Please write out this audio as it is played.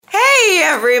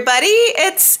everybody,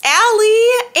 it's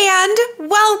Allie, and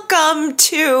welcome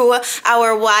to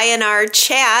our Y&R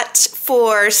chat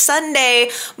for Sunday,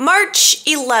 March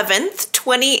 11th,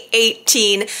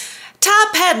 2018.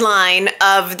 Top headline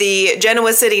of the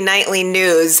Genoa City Nightly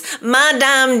News: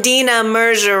 Madame Dina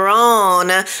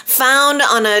Mergeron found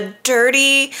on a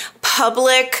dirty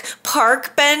public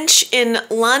park bench in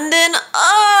London.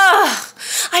 Ugh!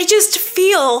 I just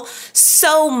feel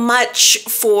so much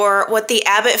for what the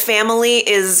Abbott family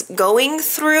is going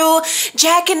through.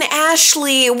 Jack and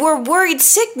Ashley were worried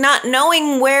sick not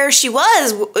knowing where she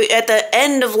was at the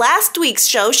end of last week's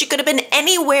show. She could have been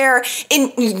anywhere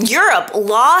in Europe,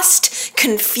 lost,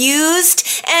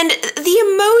 confused, and the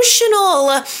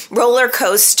emotional roller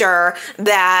coaster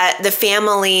that the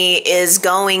family is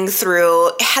going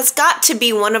through has got to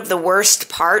be one of the worst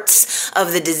parts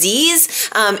of the disease.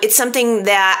 It's something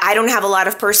that I don't have a lot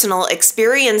of personal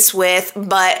experience with,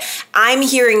 but I'm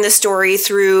hearing the story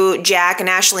through Jack and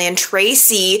Ashley and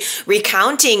Tracy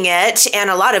recounting it, and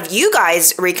a lot of you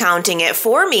guys recounting it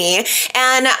for me. And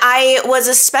I was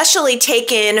especially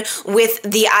taken with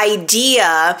the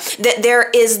idea that there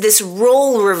is this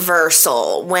role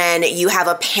reversal when you have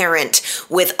a parent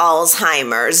with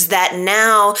Alzheimer's, that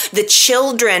now the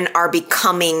children are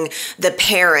becoming the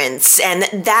parents,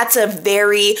 and that's a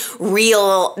very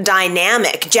real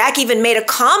dynamic. Jack even made a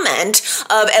comment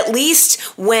of, at least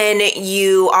when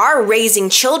you are raising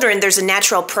children, there's a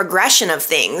natural progression of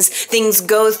things. Things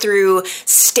go through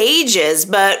stages,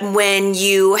 but when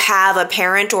you have a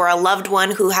parent or a loved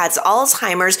one who has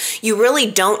Alzheimer's, you really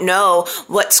don't know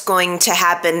what's going to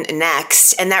happen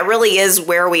next. And that really is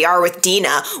where we are with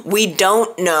Dina. We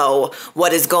don't know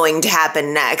what is going to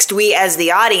happen next. We, as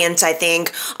the audience, I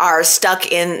think, are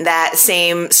stuck in that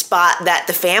same spot that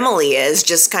the family is,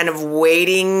 just kind of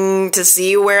waiting to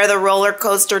see where the roller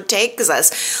coaster takes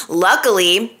us.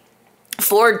 Luckily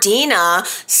for Dina,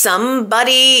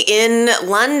 somebody in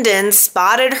London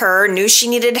spotted her, knew she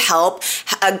needed help,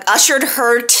 ushered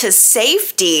her to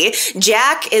safety.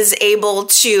 Jack is able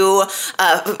to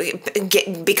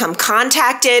become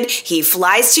contacted. He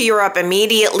flies to Europe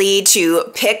immediately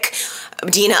to pick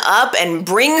Dina up and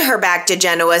bring her back to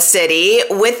Genoa City,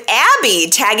 with Abby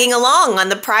tagging along on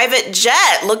the private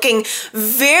jet, looking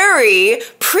very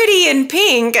pretty in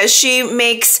pink as she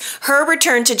makes her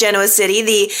return to Genoa City.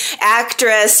 The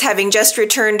actress having just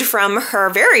returned from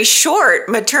her very short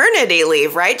maternity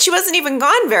leave, right? She wasn't even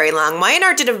gone very long.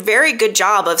 Y&R did a very good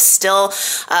job of still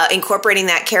incorporating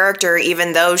that character,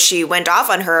 even though she went off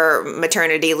on her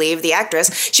maternity leave, the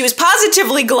actress. She was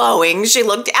positively glowing. She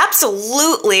looked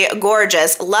absolutely gorgeous.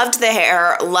 Loved the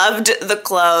hair, loved the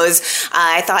clothes.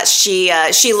 I thought she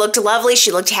looked lovely.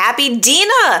 She looked happy.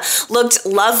 Dina looked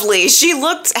lovely. She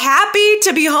looked happy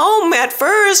to be home at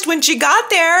first when she got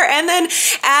there. And then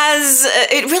as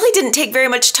it really didn't take very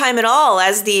much time at all,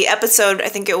 as the episode, I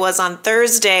think it was on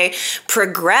Thursday,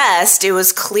 progressed, it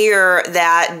was clear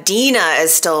that Dina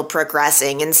is still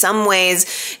progressing. In some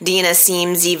ways, Dina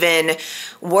seems even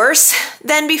worse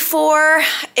than before.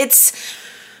 It's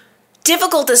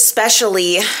difficult,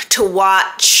 especially to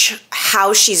watch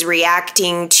how she's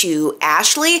reacting to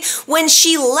Ashley. When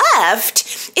she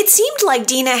left, it seemed like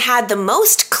Dina had the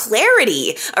most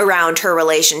clarity around her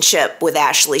relationship with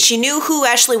Ashley. She knew who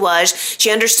Ashley was.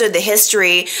 She understood the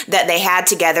history that they had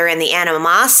together and the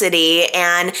animosity.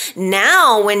 And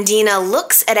now when Dina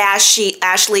looks at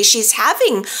Ashley, she's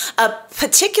having a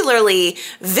particularly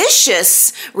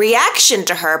vicious reaction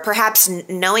to her, perhaps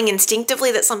knowing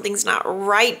instinctively that something's not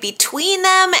right between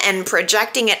them and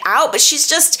projecting it out. But she's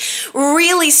just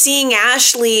really seeing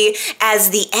Ashley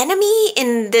as the enemy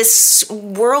in this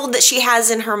world that she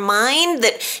has in her mind,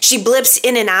 that she blips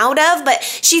in and out of. But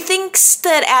she thinks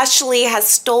that Ashley has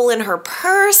stolen her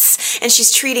purse, and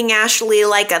she's treating Ashley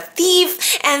like a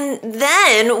thief. And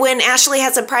then when Ashley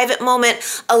has a private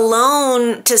moment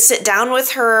alone to sit down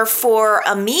with her for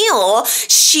a meal,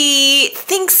 she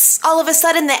thinks all of a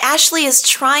sudden that Ashley is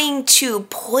trying to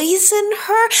poison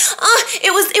her.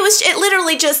 It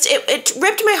literally just, it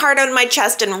ripped my heart out of my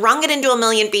chest and wrung it into a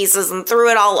million pieces and threw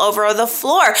it all over the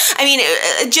floor. I mean,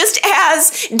 just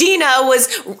as Dina was,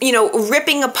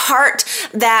 ripping apart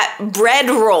that bread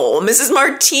roll, Mrs.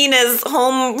 Martinez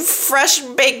home fresh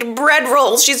baked bread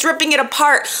roll, she's ripping it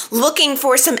apart, looking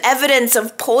for some evidence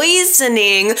of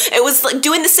poisoning. It was like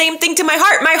doing the same thing to my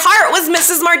heart. My heart was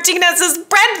Mrs. Martinez's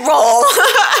bread roll.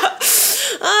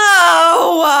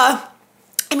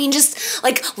 just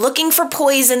like looking for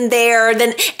poison there.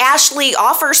 Then Ashley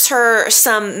offers her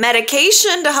some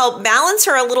medication to help balance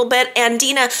her a little bit, and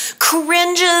Dina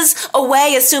cringes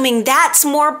away, assuming that's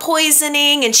more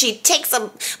poisoning, and she takes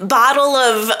a bottle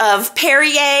of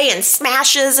Perrier and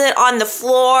smashes it on the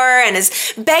floor and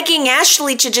is begging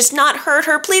Ashley to just not hurt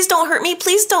her. Please don't hurt me.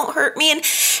 Please don't hurt me. And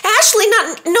Ashley,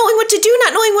 not knowing what to do,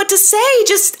 not knowing what to say,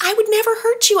 just, I would never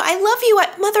hurt you. I love you.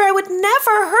 Mother, I would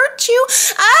never hurt you.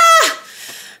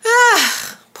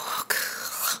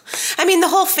 The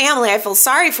whole family I feel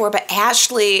sorry for, but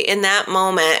Ashley in that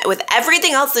moment, with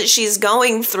everything else that she's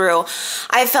going through,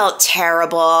 I felt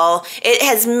terrible. It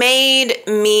has made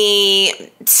me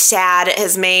sad. It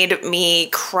has made me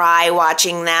cry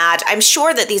watching that. I'm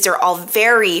sure that these are all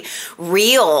very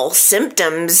real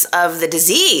symptoms of the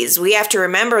disease. We have to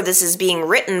remember this is being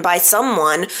written by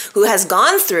someone who has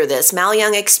gone through this. Mal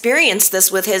Young experienced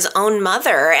this with his own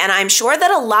mother, and I'm sure that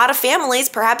a lot of families,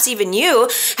 perhaps even you,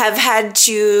 have had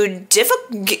to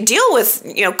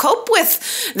cope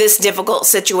with this difficult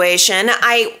situation.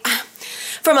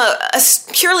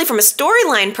 Purely from a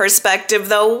storyline perspective,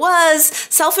 though, was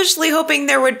selfishly hoping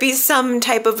there would be some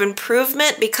type of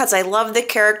improvement because I love the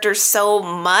character so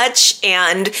much,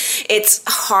 and it's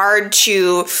hard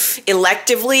to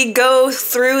electively go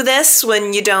through this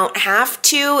when you don't have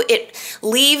to. It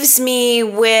leaves me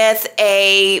with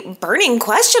a burning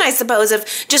question, I suppose, of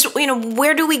just,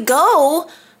 where do we go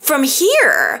from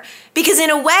here? Because in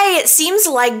a way, it seems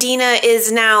like Dina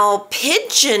is now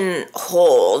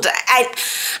pigeonholed.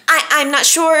 I'm not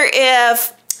sure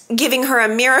if giving her a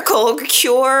miracle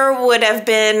cure would have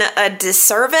been a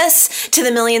disservice to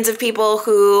the millions of people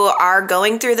who are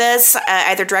going through this,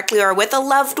 either directly or with a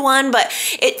loved one. But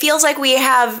it feels like we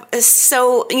have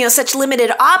such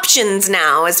limited options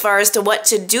now as far as to what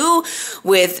to do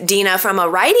with Dina from a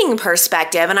writing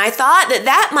perspective. And I thought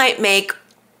that might make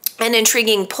an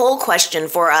intriguing poll question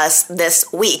for us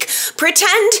this week.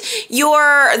 Pretend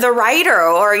you're the writer,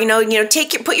 or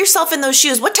put yourself in those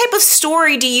shoes. What type of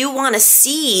story do you want to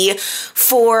see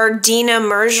for Dina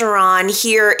Mergeron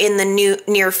here in the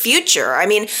near future?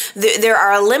 There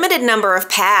are a limited number of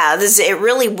paths. It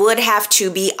really would have to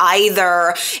be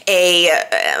either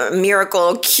a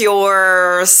miracle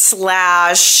cure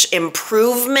 /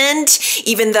 improvement,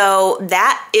 even though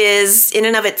that is in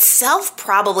and of itself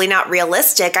probably not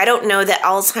realistic. I don't know that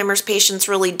Alzheimer's patients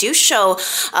really do show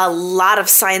a lot of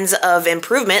signs of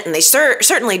improvement, and they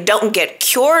certainly don't get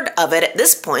cured of it at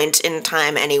this point in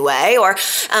time anyway. Or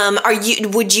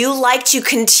would you like to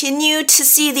continue to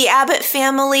see the Abbott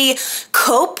family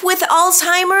cope with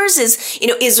Alzheimer's?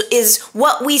 Is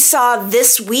what we saw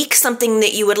this week something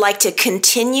that you would like to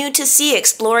continue to see,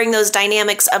 exploring those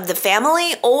dynamics of the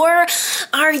family? Or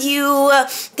are you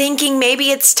thinking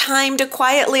maybe it's time to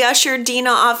quietly usher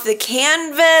Dina off the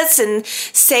canvas and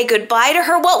say goodbye to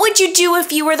her? What would you do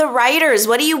if you were the writers?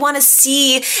 What do you want to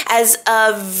see as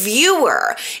a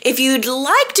viewer? If you'd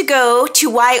like to go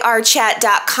to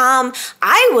yrchat.com,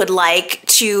 I would like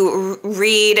to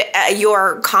read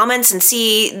your comments and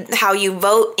see how you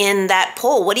vote in that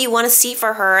poll. What do you want to see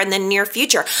for her in the near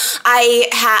future? I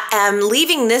am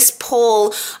leaving this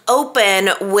poll open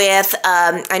with,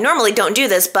 I normally don't do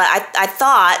this, but I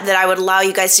thought that I would allow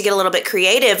you guys to get a little bit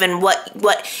creative in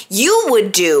what you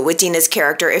would do with Dina's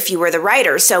character if you were the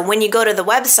writer. So when you go to the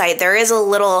website, there is a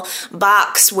little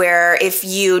box where if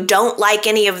you don't like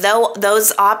any of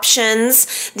those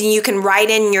options, then you can write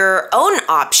in your own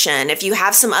option. If you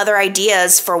have some other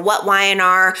ideas for what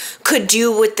Y&R could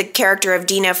do with the character of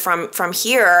Dina from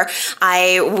here,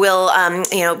 I will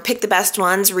pick the best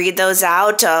ones, read those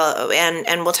out,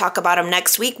 and we'll talk about them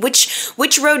next week.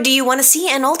 Which road do you want to see,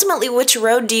 and ultimately which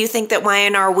road do you think that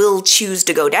Y&R will choose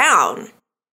to go down?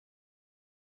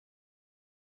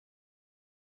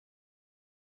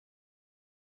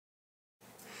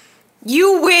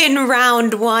 You win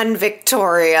round 1,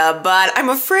 Victoria, but I'm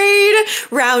afraid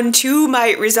round 2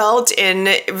 might result in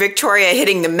Victoria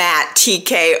hitting the mat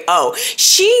TKO.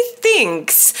 She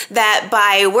thinks that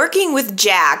by working with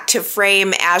Jack to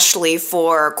frame Ashley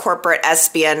for corporate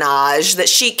espionage, that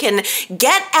she can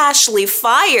get Ashley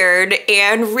fired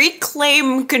and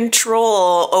reclaim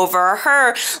control over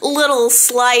her little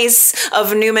slice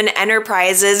of Newman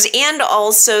Enterprises, and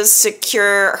also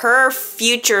secure her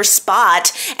future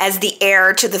spot as the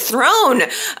heir to the throne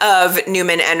of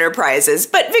Newman Enterprises.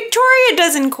 But Victoria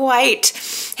doesn't quite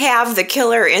have the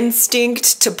killer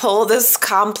instinct to pull this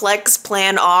complex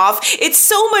plan off. It's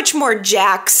so much more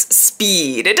Jack's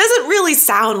speed. It doesn't really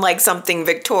sound like something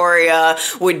Victoria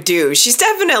would do. She's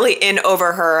definitely in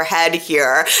over her head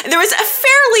here. There was a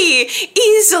fairly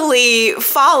easily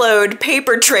followed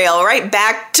paper trail right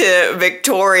back to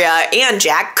Victoria and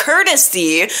Jack,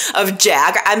 courtesy of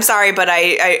Jack. I'm sorry, but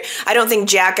I don't think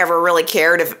Jack ever really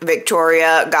cared if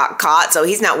Victoria got caught, so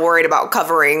he's not worried about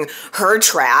covering her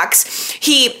tracks.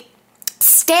 He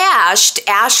stashed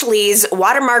Ashley's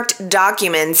watermarked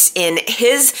documents in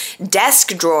his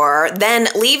desk drawer, then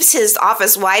leaves his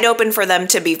office wide open for them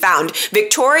to be found.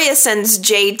 Victoria sends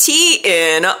JT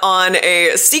in on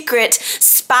a secret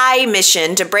spy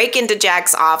mission to break into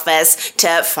Jack's office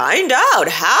to find out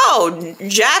how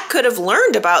Jack could have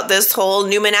learned about this whole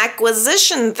Newman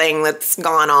acquisition thing that's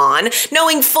gone on,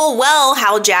 knowing full well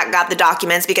how Jack got the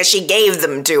documents because she gave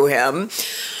them to him.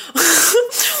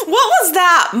 What was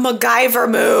that MacGyver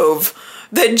move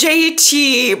that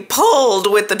JT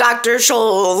pulled with the Dr.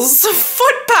 Scholl's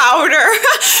foot powder?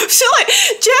 So, like,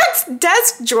 Jack's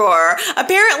desk drawer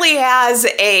apparently has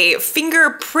a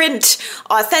fingerprint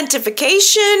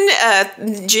authentication.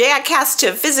 Jack has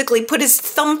to physically put his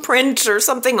thumbprint or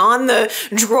something on the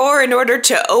drawer in order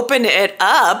to open it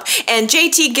up. And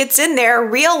JT gets in there,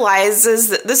 realizes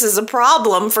that this is a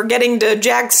problem for getting to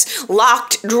Jack's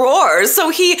locked drawers. So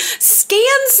he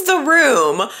scans the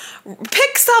room,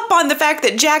 picks up on the fact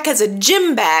that Jack has a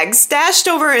gym bag stashed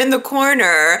over in the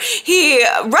corner. He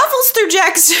ruffles through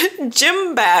Jack's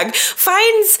gym bag,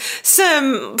 finds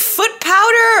some foot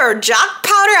powder or jock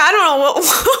powder. I don't know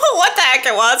what the heck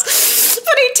it was.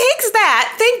 But he takes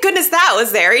that. Thank goodness that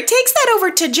was there. He takes that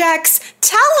over to Jack's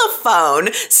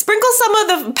telephone, sprinkles some of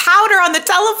the powder on the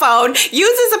telephone,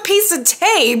 uses a piece of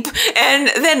tape, and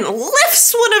then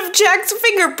lifts one of Jack's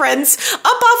fingerprints up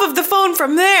off of the phone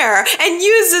from there and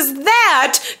uses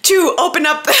that to open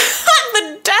up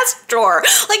the desk drawer.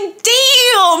 Like,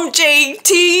 damn,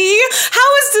 JT.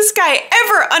 How is this guy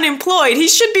ever unemployed? He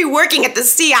should be working at the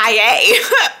CIA.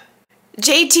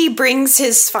 JT brings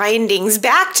his findings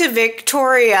back to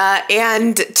Victoria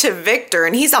and to Victor,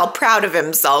 and he's all proud of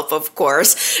himself, of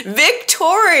course.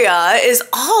 Victoria is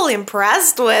all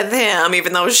impressed with him,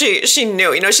 even though she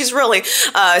knew. You know, she's really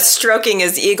stroking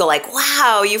his ego like,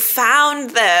 wow, you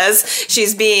found this.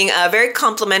 She's being very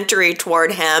complimentary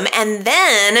toward him, and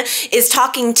then is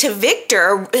talking to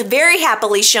Victor, very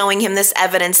happily showing him this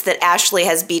evidence that Ashley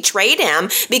has betrayed him,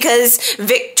 because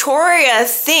Victoria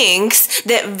thinks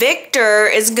that Victor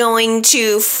is going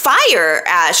to fire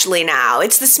Ashley now.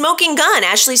 It's the smoking gun.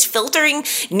 Ashley's filtering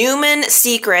Newman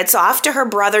secrets off to her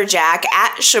brother Jack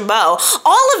at Chabot.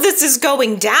 All of this is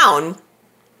going down.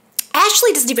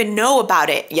 Ashley doesn't even know about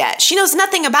it yet. She knows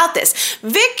nothing about this.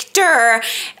 Victor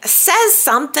says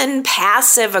something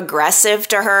passive-aggressive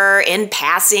to her in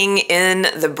passing in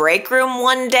the break room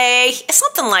one day.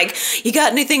 Something like, you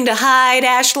got anything to hide,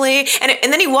 Ashley? And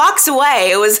then he walks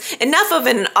away. It was enough of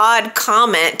an odd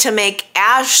comment to make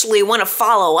Ashley want to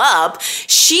follow up.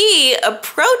 She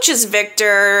approaches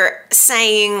Victor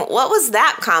saying, what was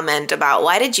that comment about?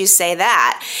 Why did you say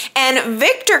that? And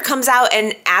Victor comes out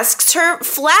and asks her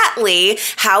flatly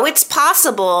how it's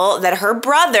possible that her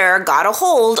brother got a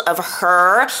hold of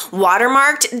her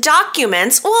watermarked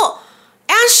documents. Well,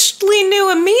 Ashley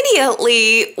knew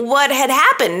immediately what had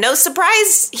happened. No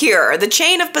surprise here. The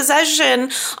chain of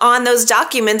possession on those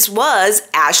documents was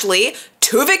Ashley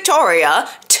to Victoria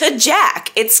to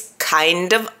Jack. It's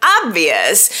kind of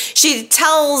obvious. She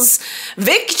tells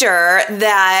Victor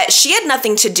that she had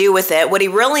nothing to do with it. What he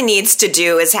really needs to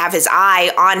do is have his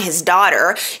eye on his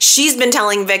daughter. She's been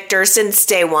telling Victor since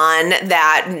day one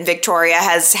that Victoria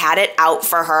has had it out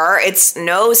for her. It's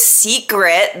no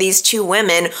secret these two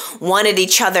women wanted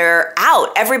each other out.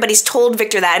 Everybody's told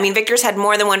Victor that. I mean, Victor's had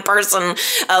more than one person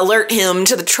alert him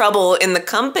to the trouble in the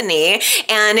company,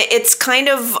 and it's kind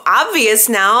of obvious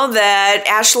now that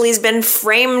Ashley's been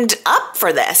framed up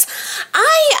for this.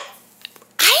 I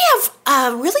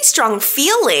have a really strong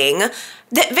feeling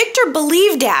that Victor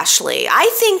believed Ashley. I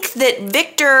think that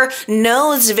Victor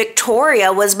knows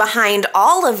Victoria was behind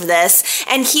all of this,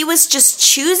 and he was just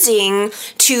choosing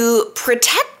to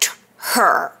protect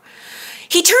her.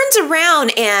 He turns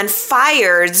around and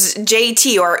fires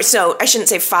JT, or so I shouldn't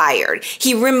say fired.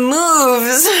 He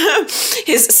removes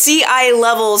his CIA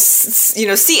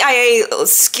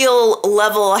skill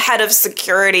level head of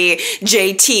security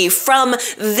JT from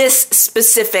this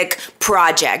specific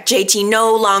project. JT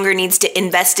no longer needs to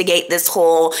investigate this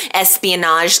whole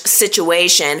espionage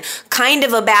situation. Kind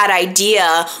of a bad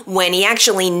idea when he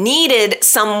actually needed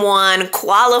someone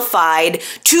qualified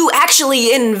to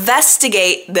actually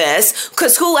investigate this,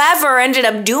 because whoever ended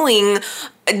up doing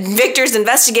Victor's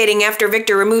investigating after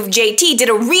Victor removed JT did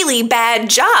a really bad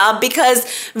job because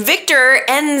Victor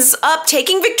ends up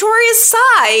taking Victoria's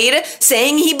side,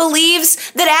 saying he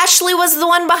believes that Ashley was the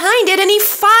one behind it, and he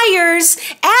fires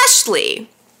Ashley.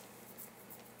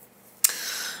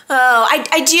 Oh,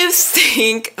 I do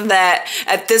think that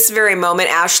at this very moment,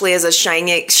 Ashley is a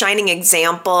shining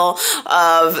example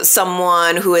of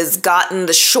someone who has gotten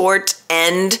the short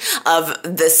end of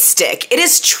the stick. It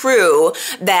is true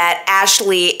that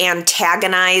Ashley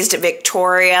antagonized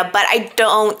Victoria, but I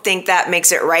don't think that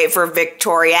makes it right for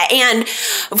Victoria and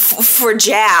for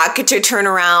Jack to turn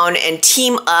around and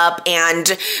team up and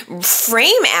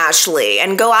frame Ashley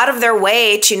and go out of their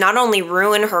way to not only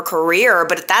ruin her career,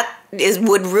 but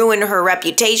would ruin her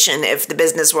reputation if the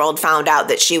business world found out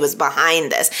that she was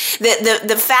behind this.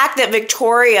 The fact that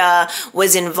Victoria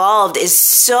was involved is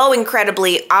so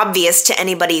incredibly obvious to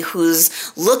anybody who's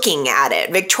looking at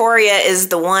it. Victoria is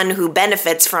the one who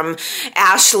benefits from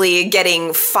Ashley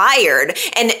getting fired,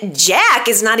 and Jack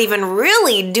is not even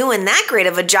really doing that great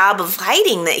of a job of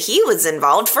hiding that he was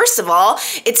involved. First of all,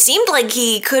 it seemed like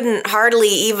he couldn't hardly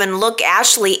even look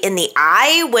Ashley in the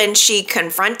eye when she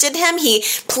confronted him. He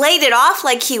played it off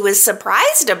like he was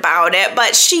surprised about it,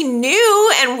 but she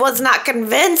knew and was not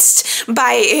convinced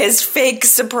by his fake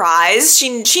surprise.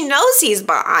 She knows he's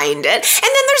behind it. And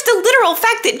then there's the literal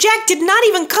fact that Jack did not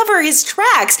even cover his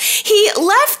tracks. He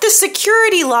left the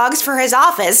security logs for his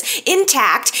office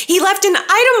intact. He left an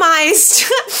itemized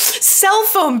cell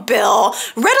phone bill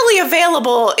readily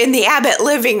available in the Abbott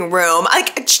living room,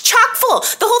 like chock full.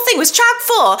 The whole thing was chock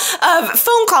full of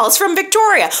phone calls from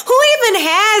Victoria. Who even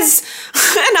has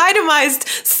an itemized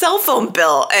cell phone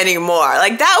bill anymore?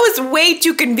 Like, that was way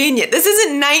too convenient. This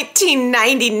isn't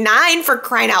 1999, for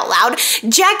crying out loud.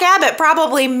 Jack Abbott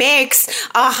probably makes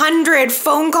 100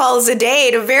 phone calls a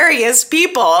day to various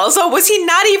people. So was he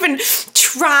not even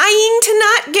trying to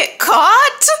not get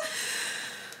caught?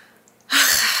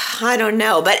 I don't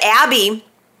know. But Abby,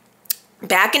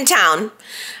 back in town,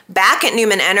 back at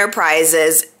Newman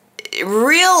Enterprises,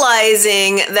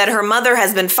 realizing that her mother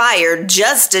has been fired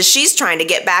just as she's trying to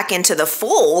get back into the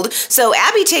fold. So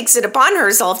Abby takes it upon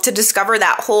herself to discover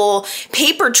that whole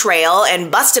paper trail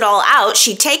and bust it all out.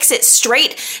 She takes it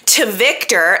straight to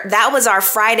Victor. That was our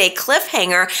Friday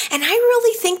cliffhanger. And I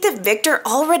really think that Victor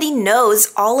already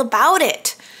knows all about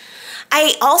it.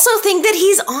 I also think that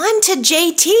he's on to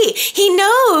JT. He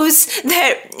knows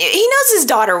his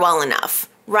daughter well enough,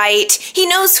 right? He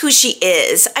knows who she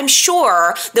is. I'm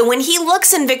sure that when he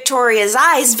looks in Victoria's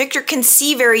eyes, Victor can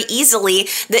see very easily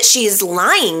that she's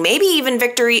lying. Maybe even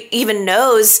Victor even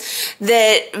knows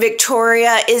that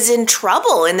Victoria is in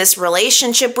trouble in this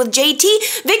relationship with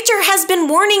JT. Victor has been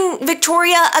warning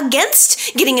Victoria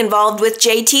against getting involved with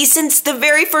JT since the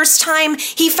very first time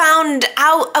he found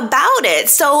out about it.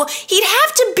 So he'd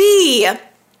have to be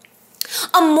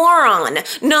a moron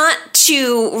not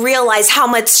to realize how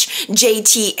much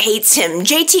JT hates him.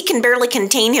 JT can barely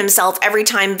contain himself every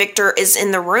time Victor is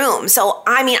in the room. So,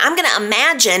 I'm going to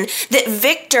imagine that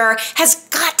Victor has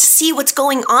got to see what's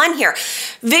going on here.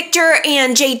 Victor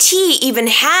and JT even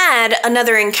had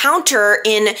another encounter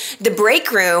in the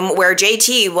break room where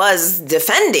JT was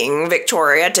defending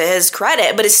Victoria, to his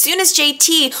credit. But as soon as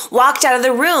JT walked out of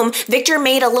the room, Victor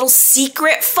made a little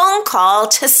secret phone call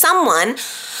to someone.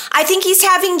 I think he's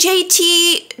having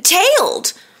JT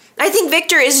tailed. I think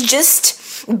Victor is just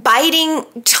biding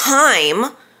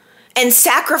time and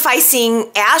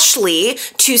sacrificing Ashley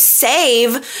to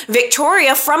save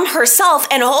Victoria from herself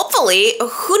and hopefully,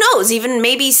 who knows, even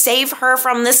maybe save her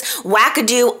from this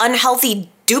wackadoo, unhealthy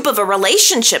dupe of a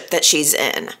relationship that she's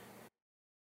in.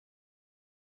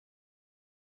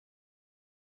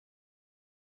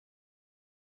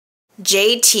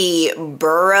 JT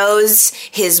burrows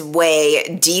his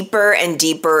way deeper and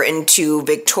deeper into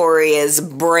Victoria's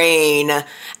brain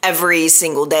every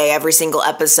single day, every single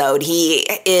episode. He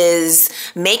is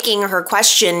making her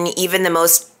question even the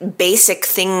most basic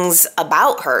things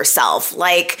about herself,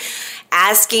 like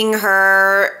asking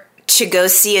her to go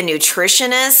see a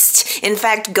nutritionist. In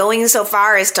fact, going so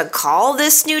far as to call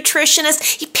this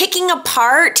nutritionist, picking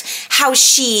apart how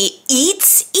she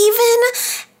eats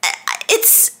even.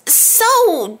 It's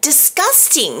so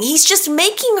disgusting. He's just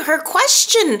making her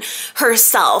question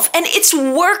herself, and it's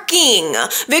working.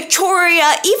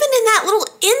 Victoria, even in that little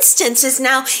instance, is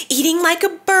now eating like a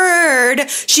bird.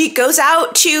 She goes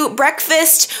out to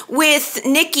breakfast with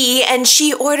Nikki, and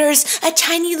she orders a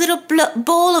tiny little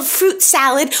bowl of fruit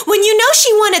salad when you know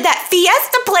she wanted that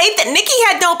Fiesta plate that Nikki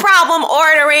had no problem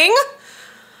ordering.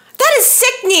 That is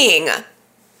sickening.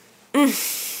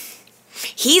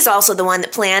 He's also the one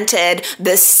that planted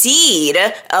the seed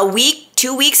a week,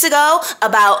 2 weeks ago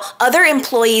about other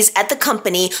employees at the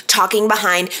company talking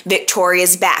behind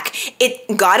Victoria's back.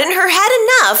 It got in her head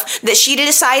enough that she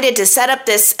decided to set up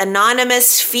this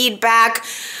anonymous feedback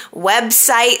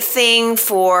website thing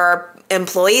for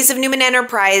employees of Newman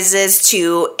Enterprises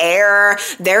to air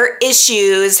their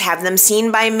issues, have them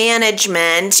seen by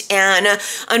management, and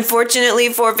unfortunately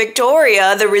for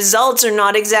Victoria, the results are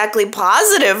not exactly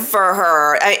positive for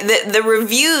her. The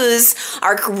reviews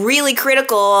are really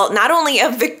critical, not only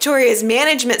of Victoria's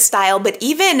management style, but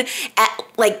even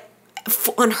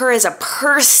on her as a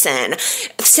person,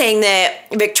 saying that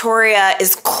Victoria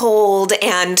is cold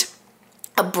and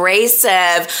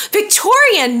abrasive.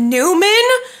 Victoria Newman?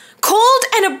 Cold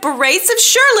and abrasive?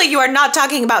 Surely you are not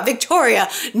talking about Victoria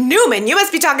Newman. You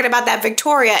must be talking about that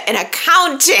Victoria in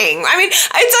accounting. I mean,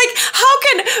 it's like, how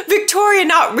can Victoria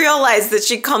not realize that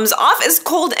she comes off as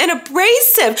cold and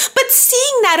abrasive? But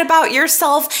seeing that about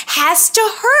yourself has to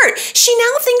hurt. She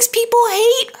now thinks people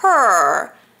hate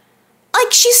her.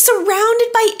 Like, she's surrounded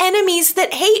by enemies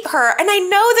that hate her. And I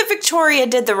know that Victoria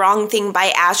did the wrong thing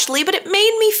by Ashley, but it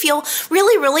made me feel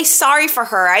really, really sorry for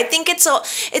her. I think that's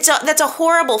a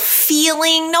horrible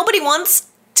feeling. Nobody wants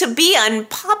to be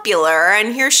unpopular,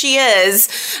 and here she is,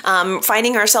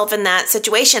 finding herself in that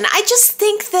situation. I just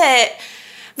think that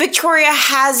Victoria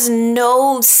has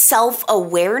no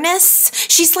self-awareness.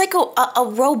 She's like a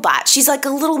robot. She's like a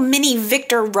little mini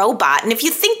Victor robot. And if you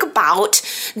think about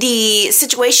the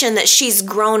situation that she's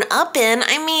grown up in,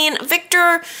 I mean,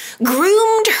 Victor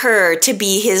groomed her to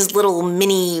be his little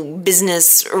mini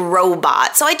business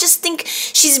robot. So I just think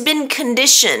she's been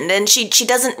conditioned, and she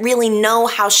doesn't really know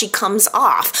how she comes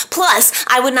off. Plus,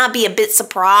 I would not be a bit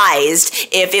surprised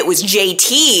if it was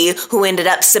JT who ended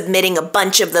up submitting a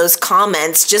bunch of those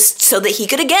comments just so that he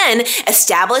could again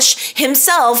establish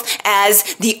himself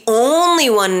as the only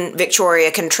one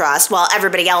Victoria can trust while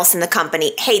everybody else in the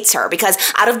company hates her, because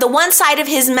out of the one side of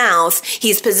his mouth,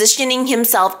 he's positioning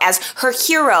himself as her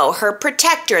hero, her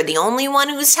protector, the only one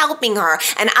who's helping her,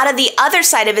 and out of the other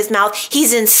side of his mouth,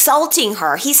 he's insulting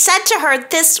her. He said to her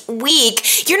this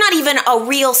week, "You're not even a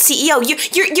real CEO.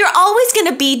 You're always going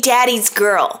to be daddy's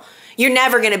girl. You're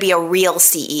never going to be a real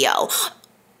CEO."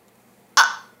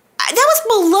 That was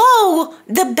below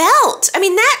the belt. I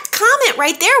mean, that comment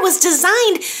right there was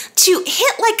designed to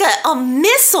hit like a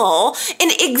missile in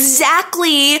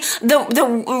exactly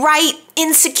the right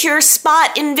insecure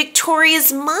spot in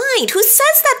Victoria's mind. Who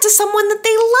says that to someone that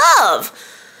they love?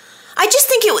 I just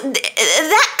think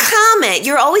that comment,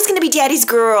 "You're always going to be daddy's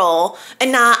girl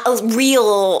and not a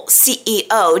real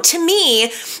CEO," to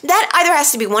me, that either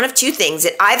has to be one of two things.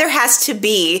 It either has to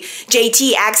be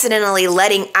JT accidentally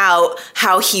letting out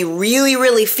how he really,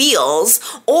 really feels,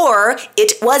 or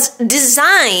it was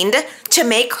designed to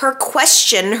make her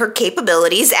question her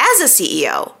capabilities as a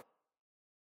CEO.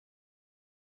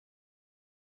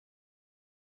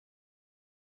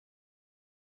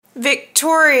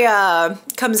 Victoria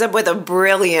comes up with a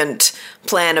brilliant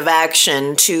plan of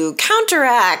action to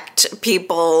counteract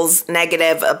people's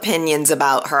negative opinions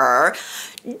about her.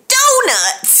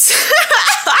 Donuts!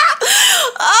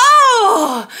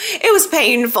 Oh, it was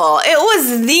painful. It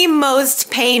was the most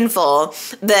painful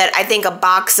that I think a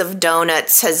box of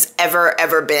donuts has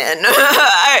ever been.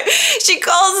 She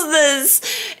calls this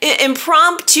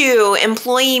impromptu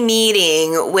employee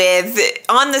meeting with,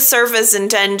 on the surface,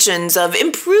 intentions of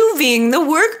improving the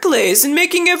workplace and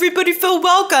making everybody feel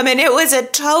welcome, and it was a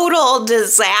total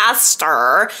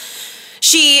disaster.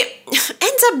 She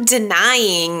ends up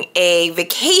denying a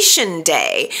vacation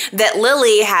day that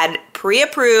Lily had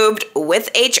pre-approved with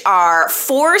HR,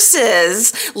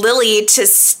 forces Lily to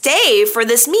stay for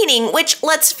this meeting, which,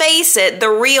 let's face it, the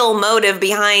real motive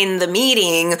behind the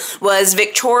meeting was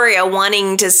Victoria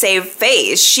wanting to save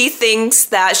face. She thinks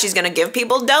that she's going to give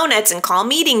people donuts and call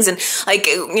meetings and,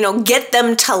 get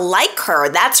them to like her.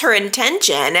 That's her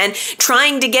intention. And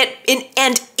trying to get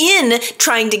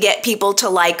trying to get people to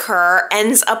like her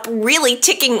ends up really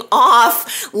ticking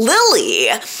off Lily.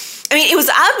 I mean, it was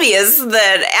obvious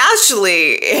that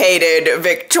Ashley hated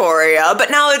Victoria,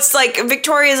 but now it's like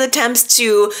Victoria's attempts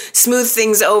to smooth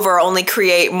things over only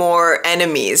create more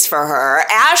enemies for her.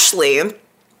 Ashley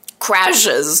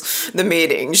crashes the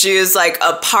meeting. She is like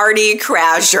a party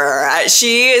crasher.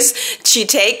 She is she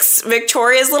takes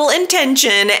Victoria's little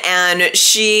intention and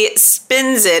she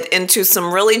spins it into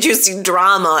some really juicy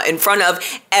drama in front of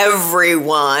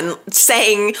everyone,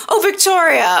 saying, oh,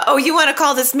 Victoria, oh, you want to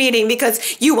call this meeting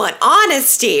because you want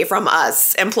honesty from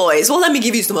us employees. Well, let me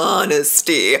give you some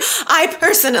honesty. I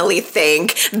personally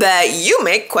think that you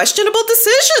make questionable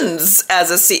decisions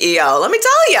as a CEO. Let me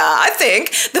tell you, I think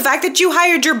the fact that you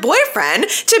hired your boyfriend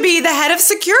to be the head of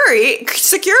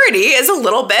security is a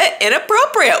little bit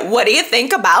inappropriate. What do you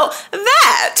think about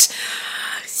that?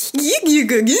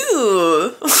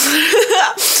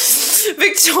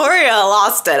 Victoria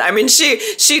lost it. I mean, she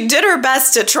did her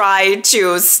best to try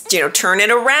to, turn it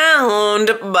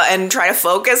around and try to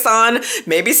focus on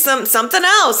maybe something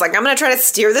else. Like, I'm going to try to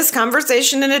steer this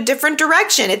conversation in a different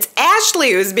direction. It's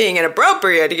Ashley who's being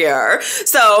inappropriate here.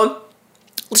 So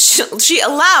she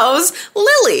allows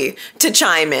Lily to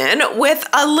chime in with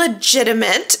a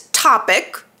legitimate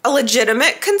topic, a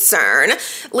legitimate concern.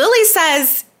 Lily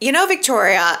says,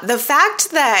 Victoria, the fact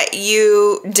that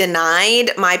you denied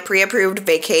my pre-approved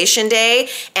vacation day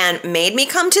and made me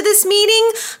come to this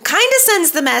meeting kind of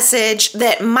sends the message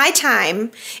that my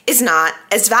time is not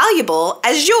as valuable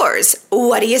as yours.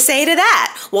 What do you say to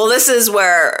that? Well, this is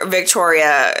where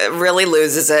Victoria really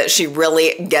loses it. She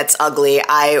really gets ugly.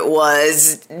 I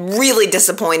was really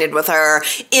disappointed with her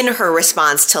in her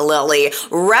response to Lily,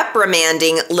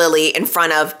 reprimanding Lily in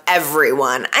front of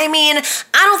everyone. I mean,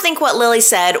 I don't think what Lily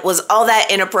said was all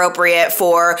that inappropriate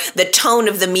for the tone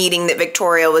of the meeting that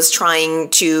Victoria was trying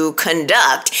to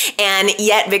conduct. And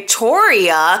yet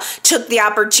Victoria took the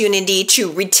opportunity to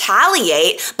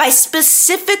retaliate by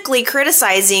specifically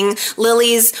criticizing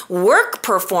Lily's work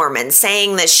performance,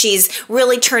 saying that she's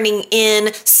really turning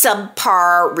in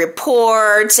subpar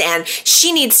reports and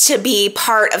she needs to be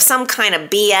part of some kind of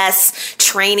BS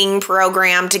training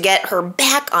program to get her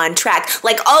back on track.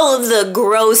 Like all of the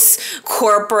gross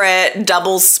corporate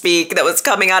double speak that was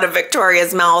coming out of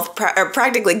Victoria's mouth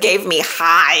practically gave me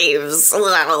hives. I'm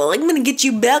going to get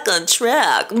you back on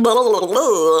track.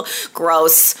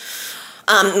 Gross.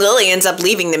 Lily ends up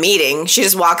leaving the meeting. She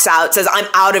just walks out, says, I'm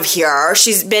out of here.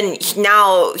 She's been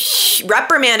now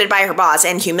reprimanded by her boss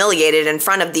and humiliated in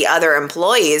front of the other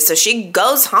employees. So she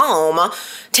goes home,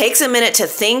 takes a minute to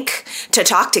think, to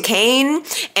talk to Kane,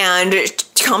 and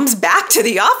comes back to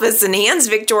the office and hands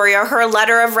Victoria her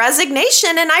letter of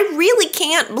resignation. And I really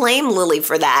can't blame Lily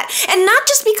for that. And not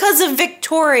just because of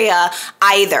Victoria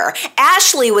either.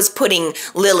 Ashley was putting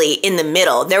Lily in the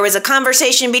middle. There was a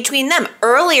conversation between them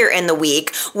earlier in the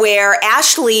week where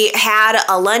Ashley had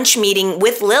a lunch meeting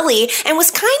with Lily and was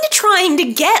kind of trying to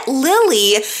get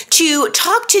Lily to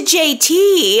talk to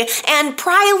JT and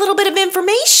pry a little bit of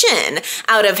information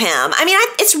out of him. I mean,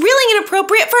 it's really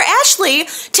inappropriate for Ashley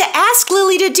to ask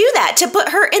Lily to do that, to put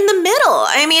her in the middle.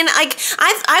 I mean,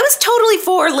 I was totally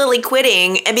for Lily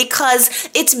quitting because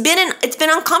it's been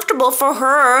uncomfortable for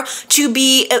her to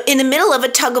be in the middle of a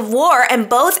tug of war, and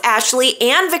both Ashley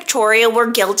and Victoria were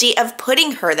guilty of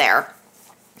putting her there.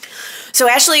 So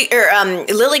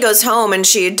Lily goes home and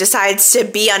she decides to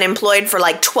be unemployed for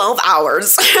like 12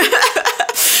 hours.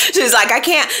 She's like, I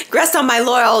can't rest on my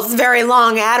laurels very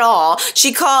long at all.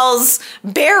 She calls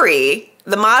Barry,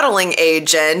 the modeling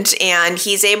agent, and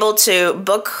he's able to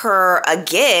book her a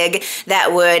gig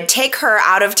that would take her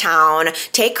out of town,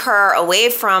 take her away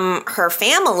from her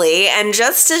family. And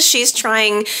just as she's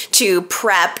trying to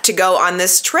prep to go on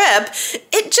this trip,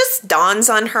 it just dawns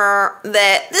on her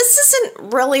that this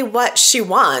isn't really what she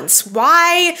wants.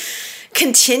 Why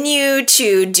continue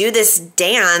to do this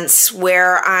dance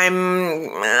where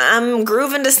I'm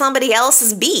grooving to somebody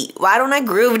else's beat? Why don't I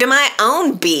groove to my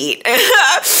own beat?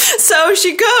 So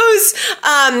she goes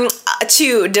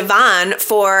to Devon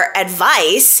for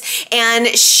advice, and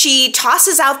she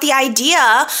tosses out the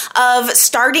idea of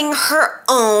starting her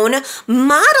own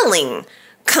modeling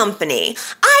company.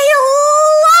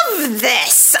 I love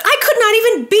this. I could not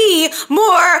even be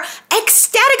more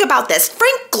ecstatic about this.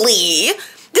 Frankly,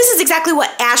 this is exactly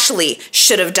what Ashley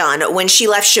should have done when she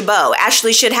left Chabot.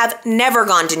 Ashley should have never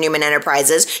gone to Newman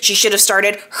Enterprises. She should have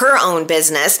started her own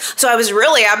business. So I was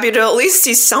really happy to at least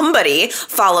see somebody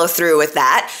follow through with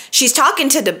that. She's talking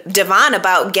to Devon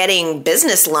about getting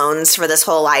business loans for this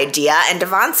whole idea. And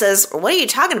Devon says, what are you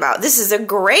talking about? This is a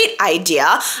great idea.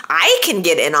 I can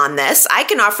get in on this. I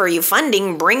can offer you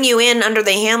funding, bring you in under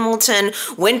the Hamilton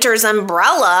Winters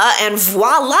umbrella, and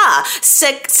voila,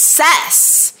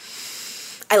 success.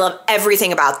 I love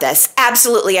everything about this.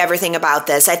 Absolutely everything about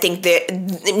this. I think that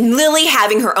Lily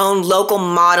having her own local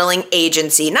modeling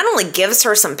agency not only gives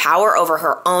her some power over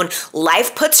her own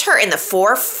life, puts her in the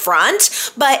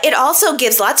forefront, but it also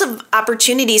gives lots of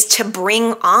opportunities to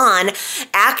bring on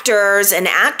actors and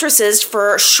actresses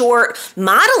for short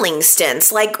modeling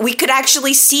stints. Like, we could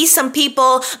actually see some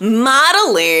people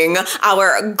modeling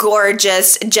our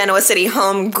gorgeous Genoa City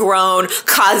homegrown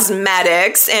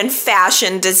cosmetics and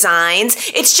fashion designs.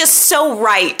 It's just so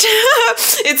right.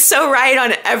 It's so right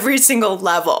on every single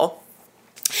level.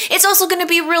 It's also going to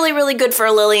be really, really good for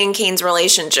Lily and Kane's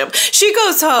relationship. She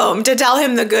goes home to tell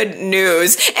him the good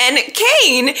news, and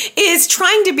Kane is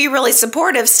trying to be really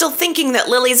supportive, still thinking that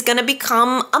Lily's going to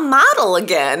become a model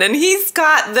again. And he's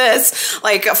got this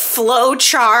like a flow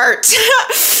chart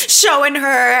showing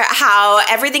her how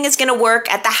everything is going to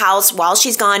work at the house while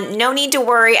she's gone. No need to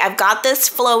worry. I've got this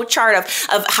flow chart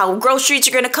of how groceries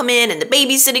are going to come in and the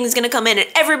babysitting is going to come in and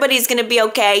everybody's going to be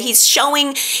okay. He's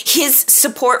showing his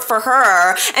support for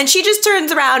her. And she just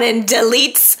turns around and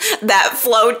deletes that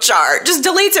flow chart, just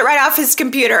deletes it right off his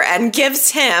computer and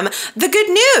gives him the good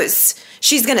news.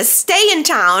 She's going to stay in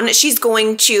town. She's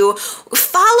going to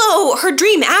follow her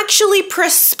dream, actually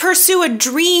pursue a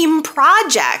dream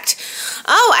project.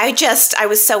 Oh, I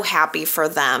was so happy for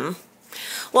them.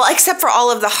 Well, except for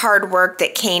all of the hard work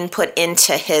that Kane put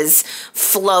into his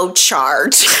flow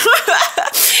chart.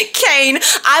 Kane,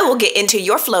 I will get into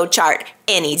your flow chart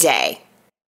any day.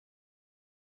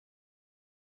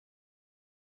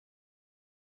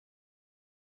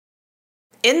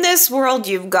 In this world,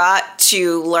 you've got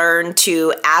to learn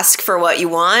to ask for what you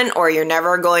want or you're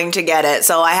never going to get it.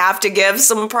 So I have to give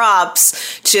some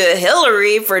props to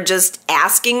Hilary for just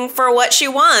asking for what she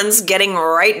wants, getting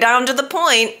right down to the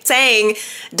point, saying,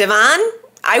 Devon,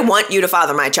 I want you to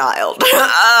father my child.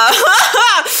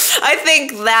 I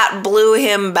think that blew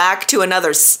him back to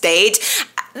another state.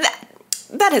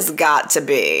 That has got to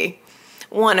be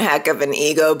one heck of an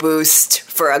ego boost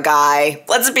for a guy.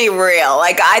 Let's be real.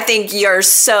 Like, I think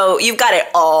you've got it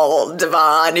all,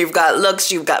 Devon. You've got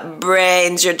looks, you've got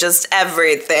brains, you're just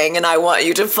everything, and I want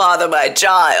you to father my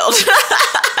child.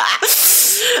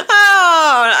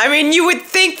 Oh, I mean, you would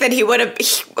think that he would have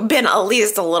been at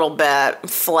least a little bit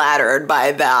flattered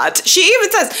by that. She even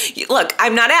says, look,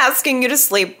 I'm not asking you to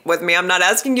sleep with me. I'm not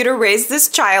asking you to raise this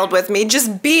child with me.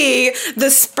 Just be the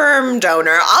sperm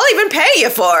donor. I'll even pay you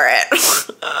for it.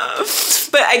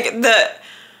 But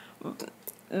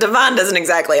Devon doesn't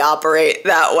exactly operate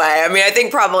that way. I mean, I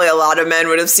think probably a lot of men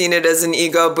would have seen it as an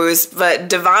ego boost, but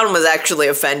Devon was actually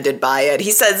offended by it.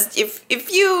 He says,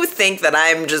 if you think that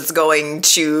I'm just going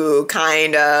to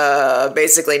kind of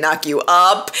basically knock you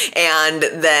up and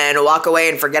then walk away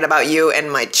and forget about you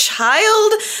and my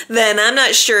child, then I'm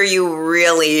not sure you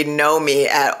really know me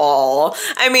at all.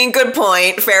 I mean, good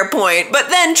point, fair point. But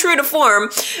then, true to form,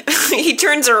 he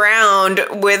turns around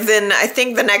within, I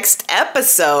think, the next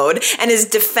episode and is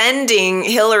defending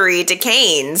Hilary to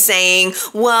Kane, saying,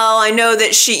 well, I know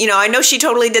she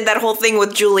totally did that whole thing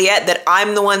with Juliet, that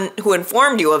I'm the one who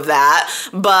informed you of that,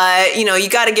 but, you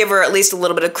got to give her at least a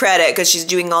little bit of credit because she's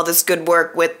doing all this good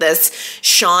work with this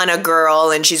Shauna girl,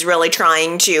 and she's really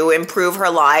trying to improve her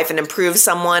life and improve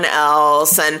someone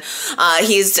else, and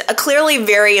he's clearly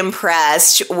very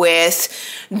impressed with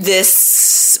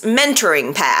this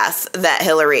mentoring path that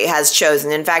Hilary has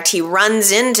chosen. In fact, he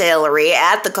runs into Hilary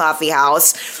at the coffee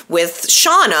house with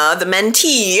Shauna, the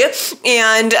mentee,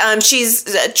 and she's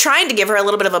trying to give her a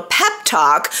little bit of a pep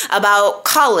talk about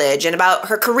college and about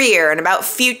her career and about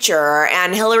future,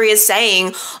 and Hilary is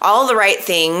saying all the right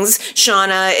things.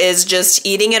 Shauna is just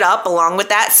eating it up along with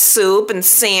that soup and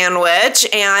sandwich,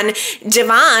 and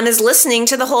Devon is listening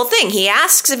to the whole thing. He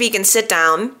asks if he can sit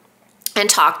down and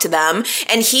talk to them,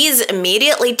 and he's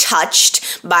immediately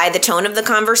touched by the tone of the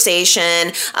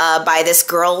conversation, by this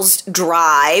girl's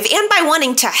drive, and by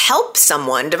wanting to help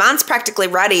someone. Devon's practically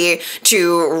ready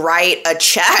to write a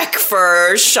check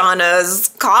for Shauna's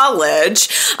college.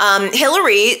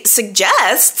 Hilary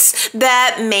suggests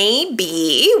that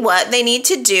maybe what they need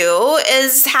to do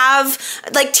is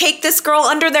take this girl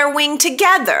under their wing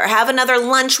together, have another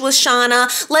lunch with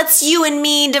Shauna. Let's you and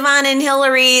me, Devon and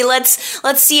Hilary, let's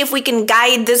see if we can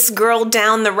guide this girl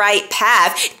down the right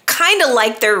path. Kind of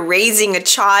like they're raising a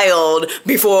child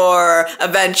before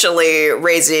eventually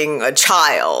raising a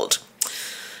child.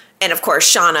 And of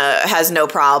course, Shauna has no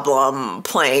problem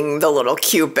playing the little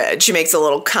Cupid. She makes a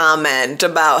little comment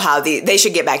about how they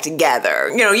should get back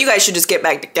together. You guys should just get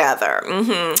back together.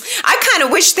 I kind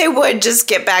of wish they would just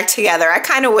get back together. I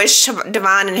kind of wish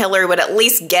Devon and Hilary would at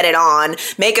least get it on.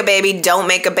 Make a baby, don't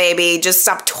make a baby. Just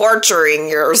stop torturing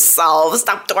yourself.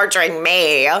 Stop torturing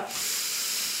me.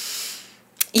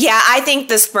 Yeah, I think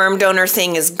the sperm donor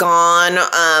thing is gone.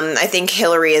 I think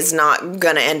Hilary is not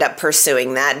going to end up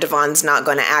pursuing that. Devon's not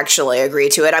going to actually agree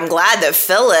to it. I'm glad that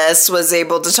Phyllis was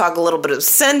able to talk a little bit of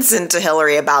sense into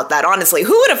Hilary about that. Honestly,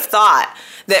 who would have thought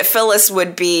that Phyllis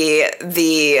would be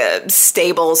the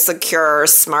stable, secure,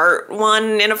 smart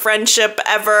one in a friendship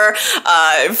ever?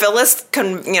 Phyllis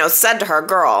said to her,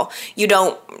 girl, you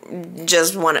don't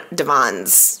just want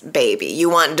Devon's baby. You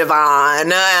want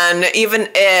Devon. And even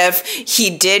if he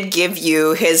did give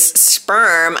you his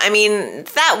sperm, I mean,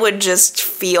 that would just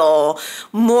feel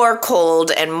more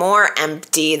cold and more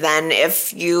empty than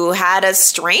if you had a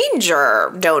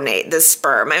stranger donate the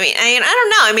sperm. I mean, I don't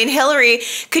know. I mean, Hilary,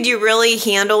 could you really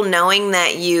handle knowing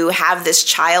that you have this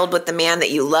child with the man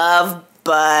that you love,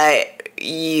 but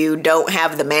you don't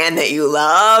have the man that you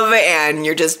love and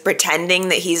you're just pretending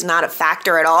that he's not a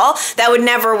factor at all? That would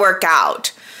never work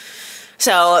out.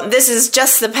 So this is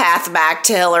just the path back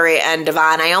to Hilary and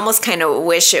Devon. I almost kind of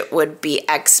wish it would be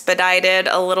expedited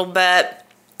a little bit.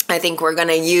 I think we're going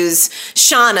to use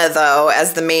Shauna, though,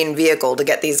 as the main vehicle to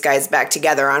get these guys back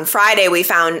together. On Friday, we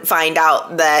find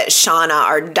out that Shauna,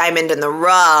 our diamond in the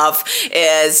rough,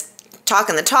 is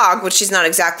talking the talk, but she's not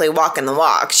exactly walking the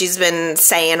walk. She's been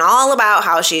saying all about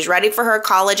how she's ready for her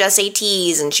college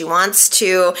SATs and she wants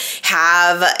to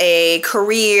have a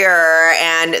career,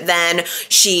 and then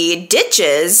she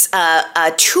ditches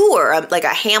a tour, like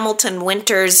a Hamilton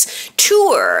Winters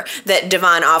tour that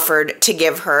Devon offered to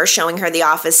give her, showing her the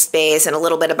office space and a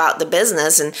little bit about the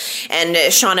business, and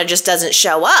Shauna just doesn't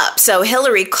show up. So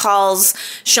Hilary calls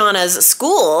Shauna's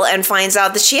school and finds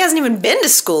out that she hasn't even been to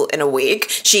school in a week.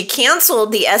 She canceled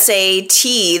the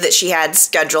SAT that she had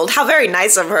scheduled. How very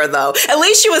nice of her, though. At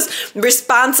least she was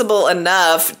responsible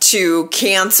enough to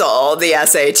cancel the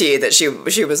SAT that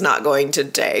she was not going to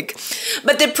take.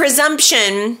 But the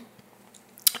presumption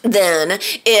then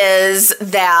is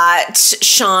that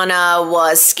Shauna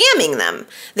was scamming them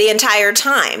the entire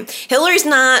time. Hilary's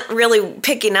not really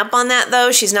picking up on that,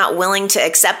 though. She's not willing to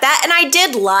accept that. And I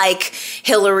did like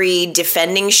Hilary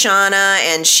defending Shauna,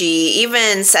 and she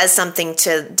even says something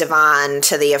to Devon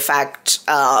to the effect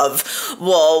of,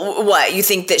 well, what, you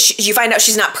think that you find out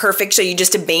she's not perfect, so you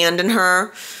just abandon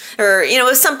her? Or, it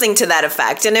was something to that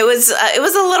effect. And it was a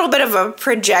little bit of a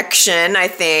projection, I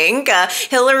think.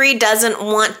 Hilary doesn't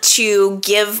want to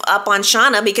give up on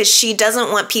Shauna because she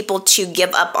doesn't want people to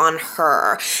give up on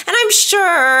her. And I'm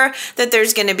sure that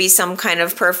there's going to be some kind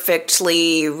of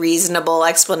perfectly reasonable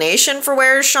explanation for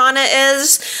where Shauna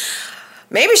is.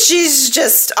 Maybe she's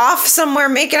just off somewhere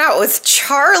making out with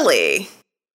Charlie.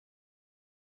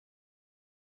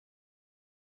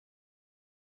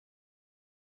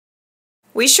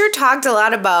 We sure talked a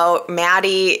lot about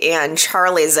Maddie and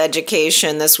Charlie's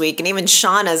education this week, and even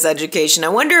Shauna's education. I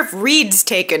wonder if Reed's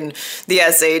taken the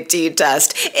SAT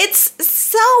test. It's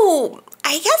so,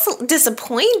 I guess,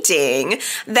 disappointing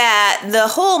that the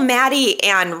whole Maddie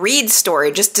and Reed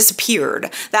story just disappeared.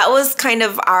 That was kind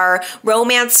of our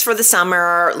romance for the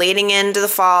summer, leading into the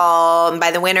fall, and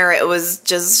by the winter it was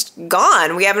just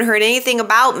gone. We haven't heard anything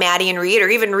about Maddie and Reed, or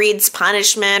even Reed's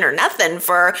punishment, or nothing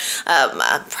for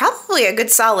probably a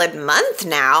good solid month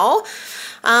now.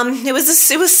 It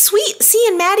was sweet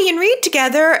seeing Maddie and Reed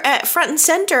together at front and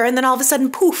center, and then all of a sudden,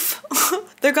 poof,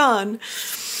 they're gone.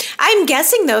 I'm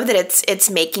guessing, though, that it's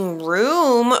making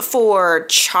room for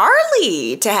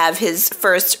Charlie to have his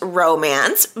first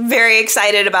romance. Very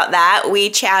excited about that.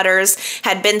 We chatters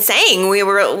had been saying we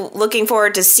were looking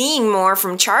forward to seeing more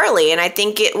from Charlie, and I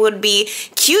think it would be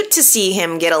cute to see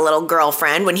him get a little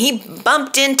girlfriend. When he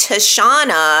bumped into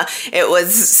Shauna, it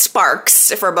was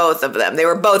sparks for both of them. They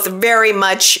were both very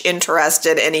much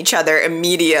interested in each other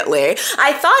immediately.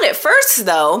 I thought at first,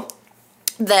 though,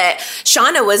 that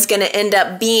Shauna was going to end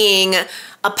up being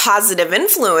a positive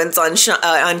influence on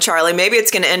Charlie. Maybe it's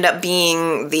going to end up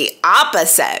being the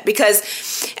opposite, because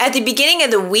at the beginning of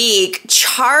the week,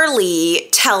 Charlie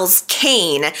tells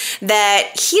Kane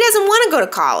that he doesn't want to go to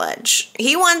college.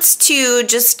 He wants to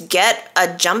just get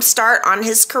a jump start on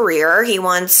his career. He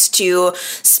wants to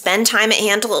spend time at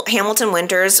Hamilton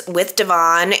Winters with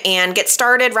Devon and get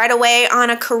started right away on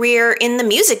a career in the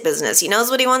music business. He knows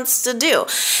what he wants to do.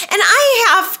 And I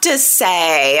have to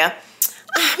say,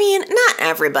 I mean, not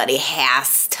everybody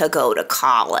has to go to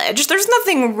college. There's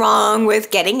nothing wrong with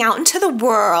getting out into the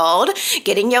world,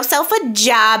 getting yourself a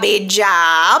jobby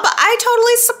job. I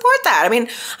totally support that. I mean,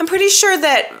 I'm pretty sure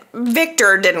that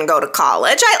Victor didn't go to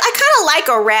college. I kind of like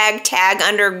a ragtag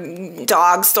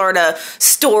underdog sort of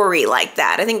story like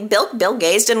that. I think Bill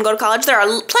Gates didn't go to college. There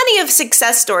are plenty of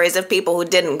success stories of people who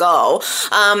didn't go.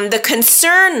 The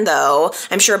concern, though,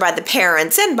 I'm sure by the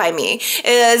parents and by me,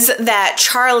 is that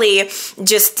Charlie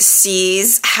just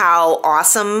sees how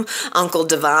awesome Uncle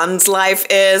Devon's life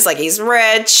is. Like, he's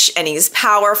rich and he's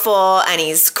powerful and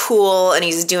he's cool and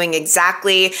he's doing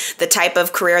exactly the type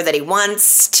of career that he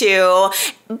wants to.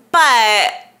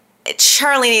 But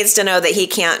Charlie needs to know that he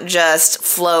can't just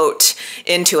float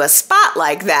into a spot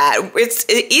like that. It's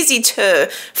easy to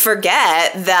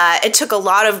forget that it took a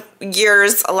lot of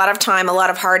years, a lot of time, a lot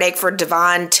of heartache for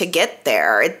Devon to get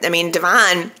there.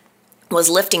 Devon was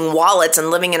lifting wallets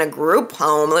and living in a group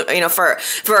home, for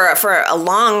a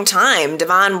long time.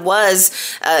 Devon was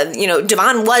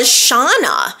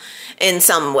Shauna in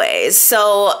some ways.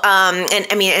 So,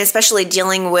 especially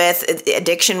dealing with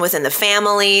addiction within the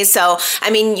family. So,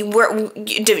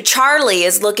 Charlie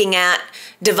is looking at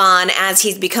Devon as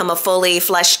he's become a fully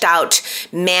fleshed out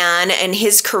man in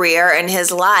his career and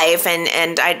his life.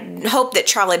 And I hope that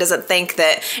Charlie doesn't think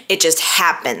that it just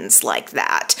happens like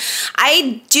that.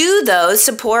 I do, though,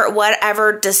 support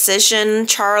whatever decision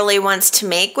Charlie wants to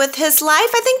make with his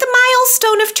life. I think the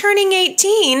milestone of turning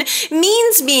 18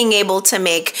 means being able to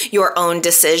make your own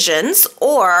decisions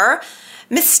or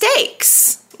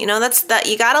mistakes. That's that.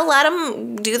 You gotta let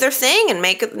them do their thing and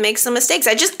make some mistakes.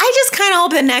 I just kind of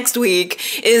hope that next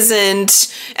week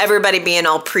isn't everybody being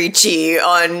all preachy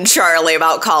on Charlie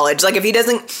about college. Like, if he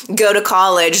doesn't go to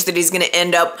college, that he's gonna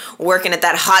end up working at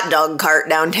that hot dog cart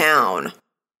downtown.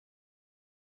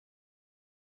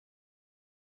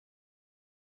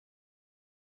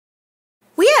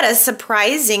 We had a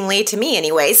surprisingly, to me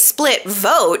anyway, split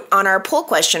vote on our poll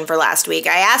question for last week.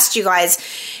 I asked you guys,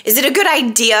 is it a good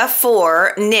idea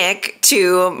for Nick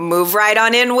to move right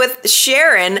on in with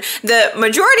Sharon? The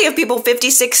majority of people,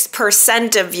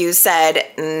 56% of you, said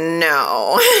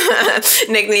no.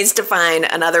 Nick needs to find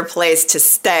another place to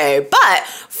stay. But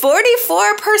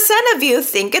 44% of you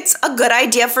think it's a good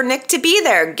idea for Nick to be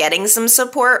there, getting some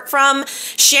support from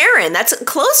Sharon. That's a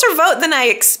closer vote than I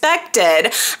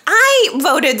expected. I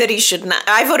voted that he should not.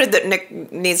 I voted that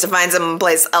Nick needs to find some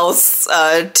place else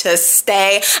to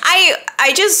stay.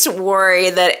 I just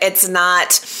worry that it's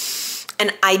not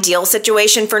an ideal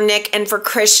situation for Nick and for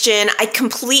Christian. I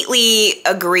completely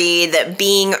agree that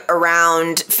being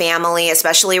around family,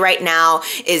 especially right now,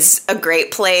 is a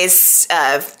great place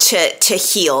to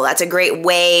heal. That's a great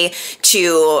way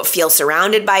to feel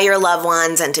surrounded by your loved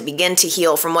ones and to begin to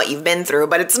heal from what you've been through.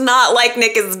 But it's not like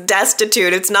Nick is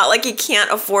destitute. It's not like he can't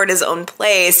afford his own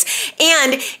place.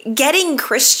 And getting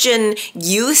Christian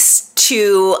used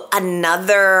to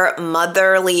another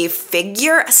motherly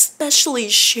figure, especially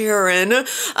Sharon,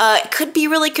 could be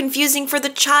really confusing for the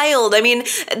child. I mean,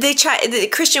 the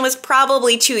Christian was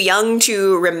probably too young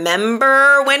to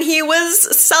remember when he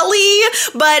was Sully,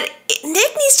 but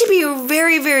Nick needs to be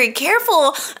very, very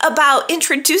careful about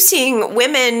introducing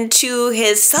women to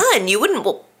his son. You wouldn't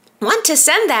want to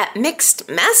send that mixed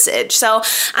message. So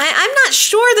I'm not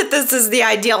sure that this is the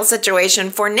ideal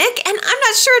situation for Nick, and I'm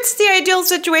not sure it's the ideal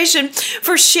situation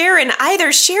for Sharon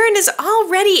either. Sharon is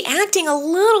already acting a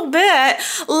little bit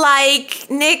like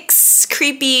Nick's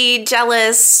creepy,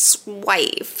 jealous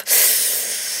wife.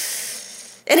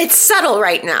 And it's subtle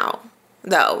right now.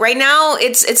 Though right now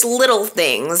it's little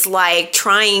things like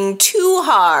trying too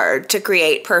hard to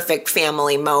create perfect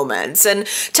family moments and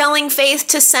telling Faith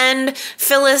to send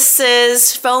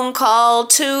Phyllis's phone call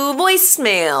to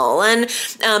voicemail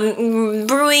and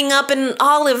brewing up an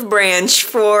olive branch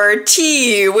for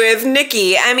tea with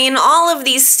Nikki. I mean, all of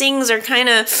these things are kind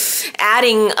of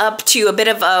adding up to a bit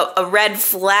of a red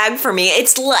flag for me.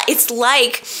 It's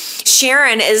like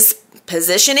Sharon is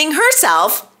positioning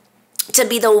herself to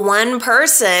be the one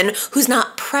person who's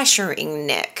not pressuring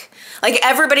Nick. Like,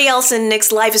 everybody else in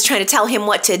Nick's life is trying to tell him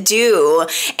what to do,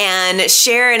 and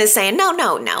Sharon is saying,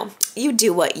 no, you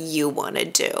do what you want to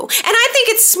do. And I think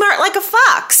it's smart like a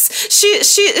fox. She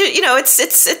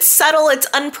it's subtle, it's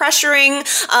unpressuring,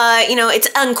 it's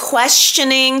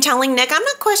unquestioning, telling Nick, I'm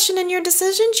not questioning your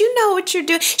decisions. You know what you're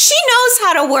doing. She knows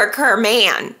how to work her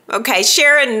man. Okay,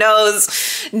 Sharon knows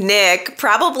Nick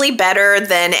probably better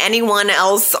than anyone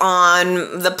else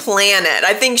on the planet.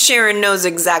 I think Sharon knows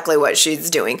exactly what she's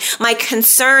doing. My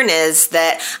concern is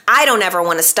that I don't ever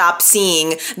want to stop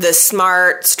seeing the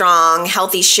smart, strong,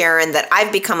 healthy Sharon Sharon that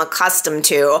I've become accustomed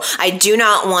to. I do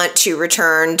not want to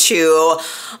return to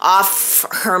off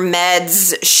her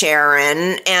meds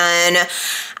Sharon, and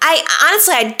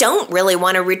I don't really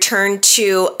want to return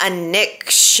to a Nick,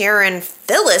 Sharon,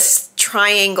 Phyllis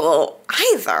triangle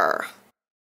either.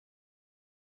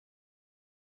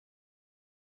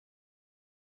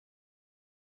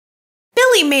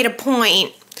 Billy made a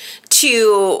point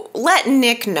to let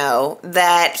Nick know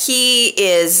that he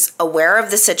is aware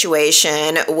of the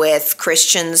situation with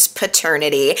Christian's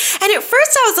paternity. And at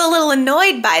first I was a little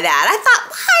annoyed by that. I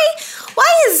thought,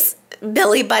 why is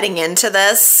Billy butting into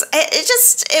this? I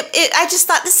just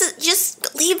thought, this is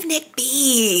just leave Nick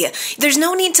be. There's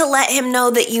no need to let him know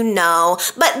that you know.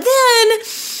 But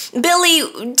then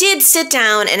Billy did sit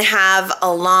down and have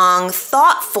a long,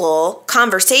 thoughtful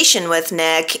conversation with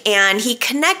Nick, and he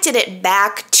connected it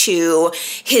back to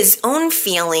his own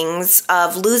feelings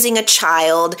of losing a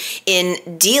child in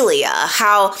Delia.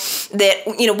 How that,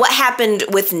 what happened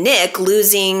with Nick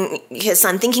losing his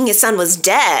son, thinking his son was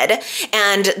dead,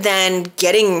 and then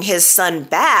getting his son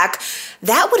back.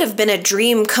 That would have been a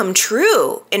dream come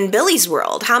true in Billy's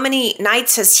world. How many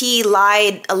nights has he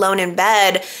lied alone in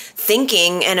bed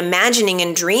thinking and imagining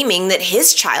and dreaming that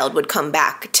his child would come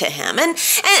back to him? And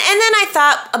then I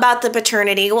thought about the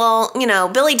paternity. Well,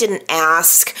 Billy didn't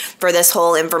ask for this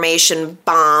whole information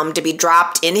bomb to be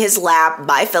dropped in his lap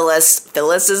by Phyllis.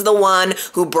 Phyllis is the one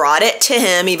who brought it to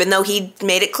him, even though he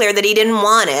made it clear that he didn't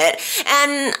want it.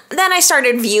 And then I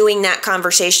started viewing that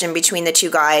conversation between the two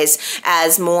guys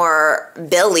as more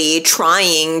Billy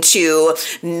trying to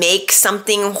make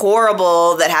something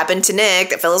horrible that happened to Nick,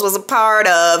 that Phyllis was a part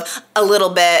of, a little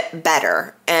bit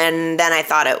better. And then I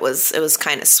thought it was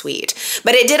kind of sweet.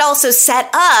 But it did also set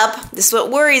up, this is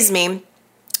what worries me,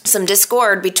 some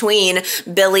discord between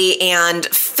Billy and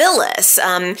Phyllis.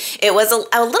 It was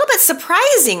a little bit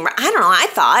surprising. I don't know, I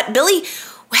thought Billy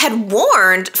had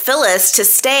warned Phyllis to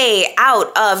stay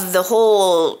out of the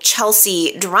whole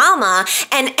Chelsea drama,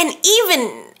 and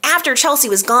even after Chelsea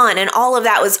was gone and all of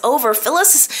that was over,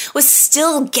 Phyllis was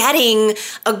still getting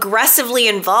aggressively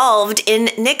involved in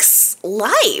Nick's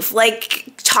life,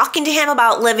 like talking to him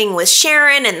about living with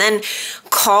Sharon, and then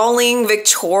calling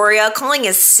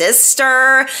his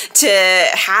sister to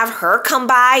have her come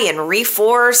by and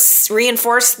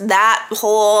reinforce that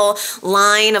whole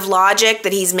line of logic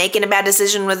that he's making a bad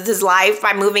decision with his life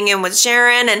by moving in with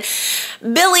Sharon. And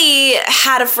Billy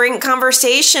had a frank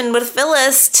conversation with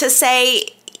Phyllis to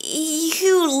say,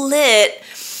 you lit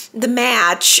the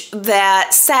match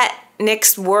that set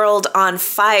Nick's world on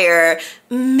fire.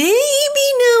 Maybe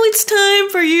now it's time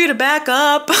for you to back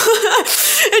up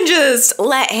and just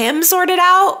let him sort it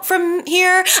out from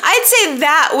here. I'd say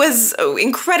that was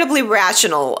incredibly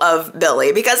rational of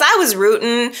Billy, because I was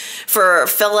rooting for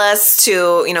Phyllis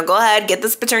to, go ahead, get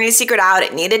this paternity secret out.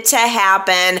 It needed to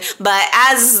happen. But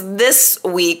as this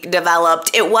week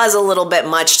developed, it was a little bit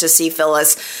much to see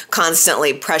Phyllis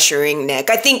constantly pressuring Nick.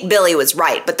 I think Billy was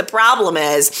right. But the problem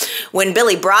is, when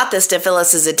Billy brought this to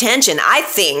Phyllis's attention, I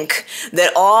think that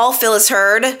all Phyllis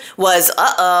heard was,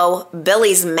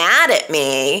 Billy's mad at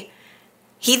me.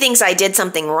 He thinks I did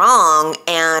something wrong,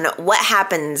 and what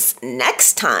happens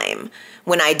next time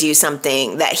when I do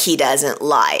something that he doesn't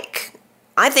like?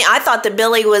 I thought that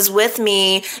Billy was with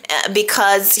me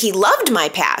because he loved my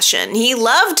passion. He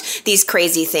loved these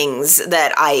crazy things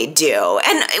that I do.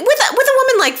 And with a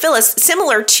woman like Phyllis,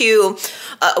 similar to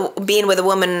being with a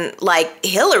woman like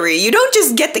Hilary, you don't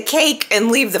just get the cake and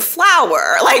leave the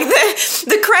flower. Like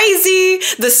the crazy,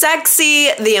 the sexy,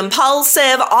 the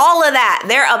impulsive, all of that.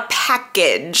 They're a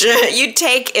package. You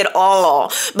take it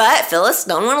all. But Phyllis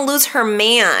don't want to lose her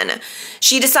man.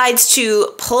 She decides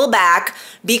to pull back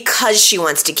because she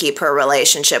wants to keep her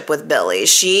relationship with Billy.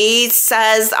 She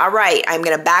says, all right, I'm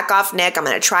going to back off Nick. I'm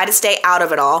going to try to stay out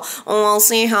of it all. We'll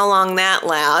see how long that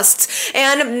lasts.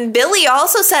 And Billy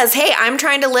also says, hey, I'm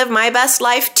trying to live my best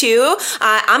life too.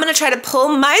 I'm going to try to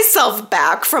pull myself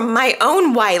back from my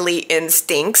own wily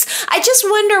instincts. I just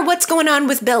wonder what's going on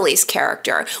with Billy's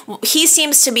character. He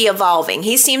seems to be evolving.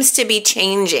 He seems to be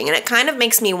changing. And it kind of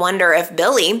makes me wonder if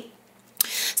Billy,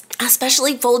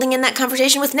 especially folding in that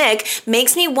conversation with Nick,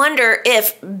 makes me wonder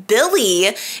if Billy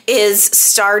is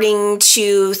starting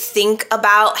to think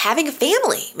about having a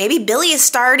family. Maybe Billy is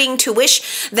starting to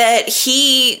wish that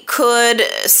he could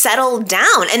settle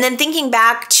down. And then thinking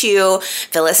back to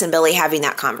Phyllis and Billy having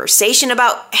that conversation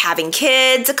about having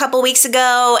kids a couple weeks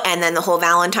ago, and then the whole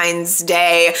Valentine's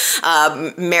Day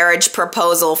marriage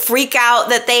proposal freak out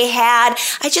that they had,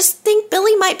 I just think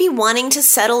Billy might be wanting to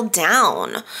settle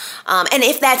down. And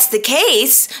if that's the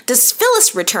case, does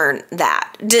Phyllis return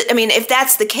that? If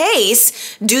that's the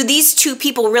case, do these two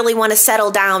people really want to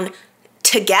settle down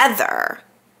together?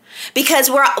 Because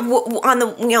we're on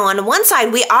the one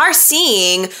side, we are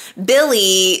seeing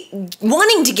Billy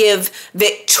wanting to give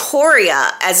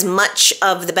Victoria as much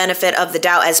of the benefit of the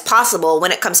doubt as possible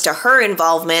when it comes to her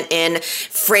involvement in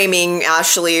framing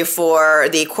Ashley for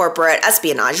the corporate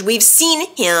espionage. We've seen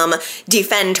him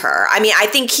defend her. I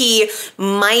think he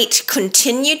might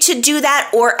continue to do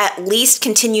that, or at least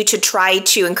continue to try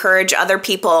to encourage other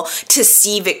people to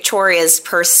see Victoria's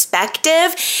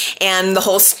perspective and the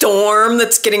whole storm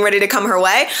that's getting ready to come her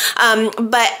way.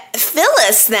 But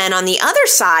Phyllis then on the other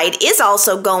side is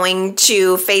also going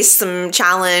to face some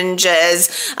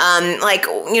challenges,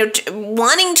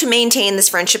 wanting to maintain this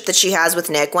friendship that she has with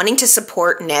Nick, wanting to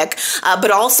support Nick,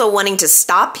 but also wanting to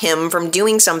stop him from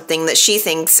doing something that she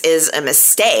thinks is a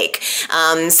mistake.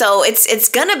 So it's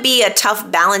gonna be a tough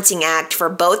balancing act for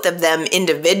both of them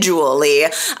individually,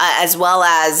 as well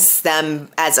as them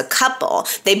as a couple.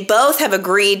 They both have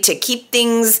agreed to keep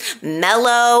things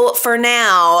mellow for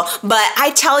now, but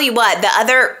I tell you what, the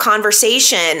other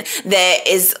conversation that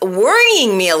is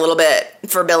worrying me a little bit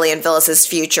for Billy and Phyllis's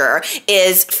future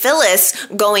is Phyllis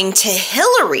going to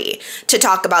Hilary to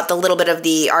talk about the little bit of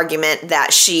the argument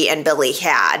that she and Billy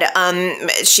had.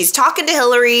 She's talking to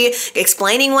Hilary,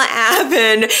 explaining what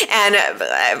happened,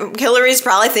 and Hilary's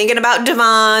probably thinking about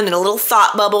Devon and a little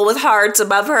thought bubble with hearts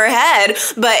above her head,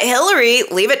 but Hilary,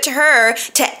 leave it to her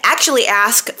to actually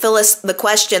ask Phyllis the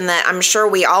question that I'm sure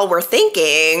we all were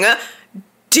thinking: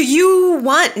 do you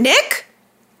want Nick?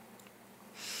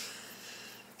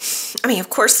 Of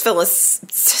course, Phyllis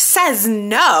says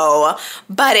no,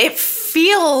 but it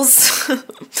feels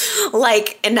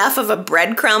like enough of a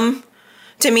breadcrumb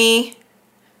to me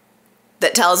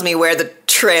that tells me where the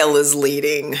trail is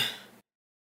leading.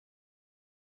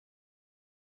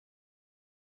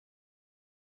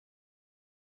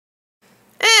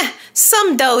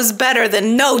 Some dough's better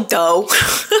than no dough.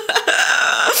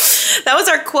 That was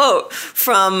our quote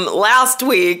from last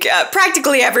week.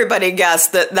 Practically everybody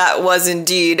guessed that was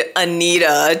indeed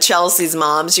Anita, Chelsea's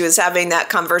mom. She was having that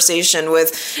conversation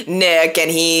with Nick,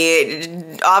 and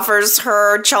he offers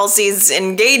her Chelsea's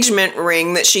engagement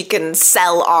ring that she can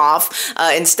sell off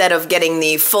instead of getting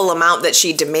the full amount that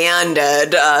she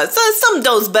demanded. So some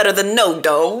dough's better than no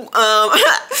dough.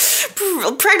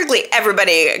 Practically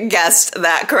everybody guessed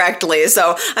that correctly.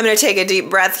 So I'm going to take a deep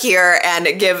breath here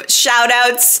and give shout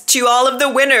outs to all of the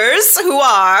winners, who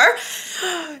are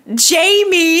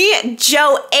Jamie,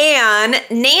 Joanne,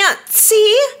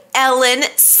 Nancy, Ellen,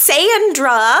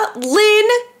 Sandra, Lynn,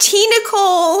 Tina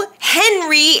Cole,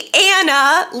 Henry,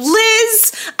 Anna,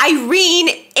 Liz, Irene,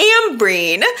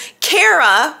 Ambreen,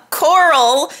 Kara,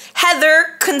 Coral,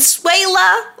 Heather,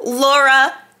 Consuela,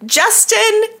 Laura,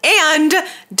 Justin, and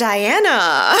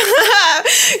Diana.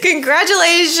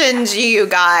 Congratulations, you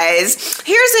guys.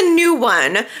 Here's a new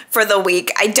one for the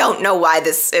week. I don't know why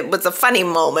it was a funny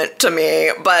moment to me,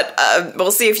 but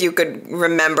we'll see if you could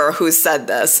remember who said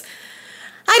this.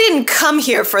 I didn't come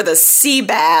here for the sea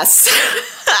bass.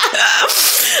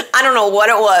 I don't know what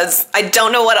it was. I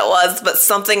don't know what it was, but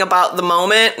something about the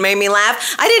moment made me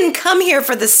laugh. I didn't come here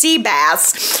for the sea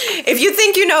bass. If you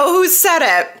think you know who said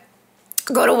it,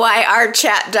 go to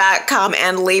yrchat.com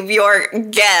and leave your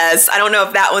guess. I don't know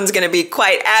if that one's going to be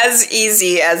quite as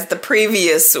easy as the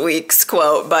previous week's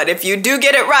quote, but if you do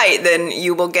get it right, then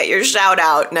you will get your shout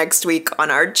out next week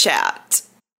on our chat.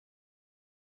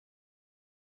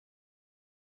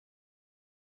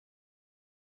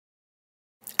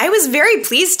 I was very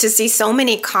pleased to see so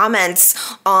many comments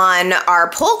on our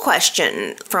poll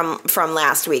question from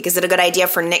last week. Is it a good idea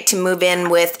for Nick to move in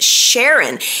with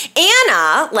Sharon?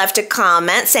 Anna left a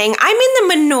comment saying, I'm in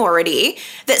the minority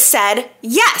that said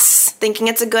yes, thinking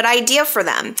it's a good idea for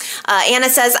them. Anna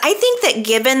says, I think that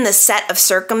given the set of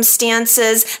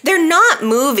circumstances, they're not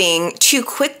moving too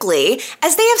quickly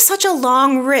as they have such a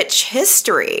long, rich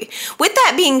history. With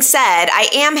that being said, I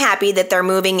am happy that they're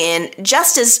moving in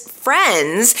just as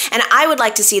friends, and I would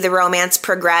like to see the romance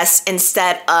progress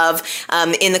instead of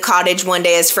in the cottage one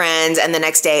day as friends and the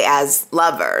next day as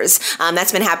lovers.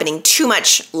 That's been happening too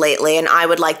much lately, and I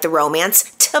would like the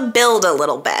romance to build a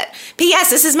little bit.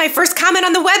 P.S. This is my first comment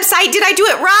on the website. Did I do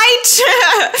it right?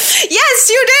 Yes,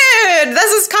 you did.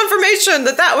 This is confirmation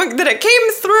that it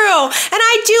came through. And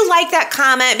I do like that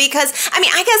comment because,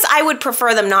 I guess I would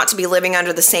prefer them not to be living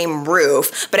under the same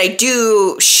roof, but I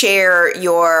do share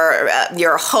your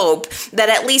hope hope that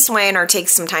at least Y&R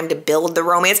takes some time to build the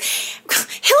romance.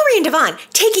 Hilary and Devon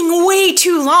taking way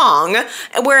too long.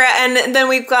 And then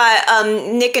we've got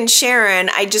Nick and Sharon.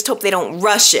 I just hope they don't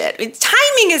rush it.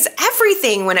 Timing is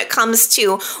everything when it comes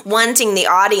to wanting the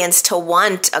audience to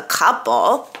want a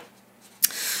couple.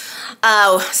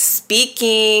 Oh,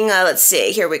 speaking, let's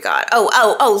see, here we got,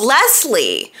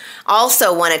 Leslie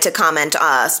also wanted to comment,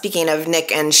 speaking of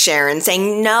Nick and Sharon,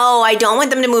 saying, no, I don't want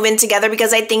them to move in together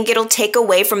because I think it'll take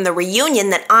away from the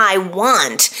reunion that I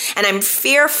want. And I'm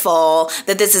fearful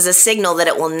that this is a signal that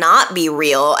it will not be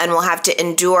real and we'll have to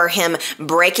endure him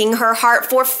breaking her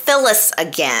heart for Phyllis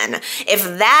again. If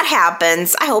that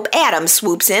happens, I hope Adam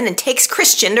swoops in and takes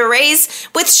Christian to raise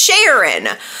with Sharon.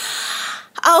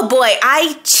 Oh boy,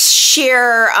 I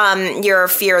share your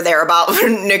fear there about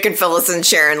Nick and Phyllis and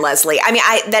Sharon, Leslie. I mean,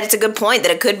 that it's a good point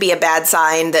that it could be a bad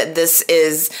sign that this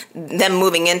is them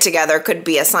moving in together could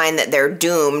be a sign that they're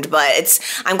doomed. But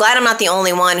I'm glad I'm not the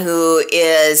only one who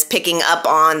is picking up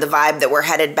on the vibe that we're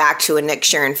headed back to a Nick,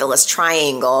 Sharon, Phyllis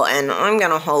triangle, and I'm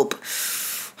gonna hope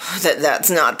that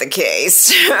that's not the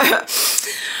case.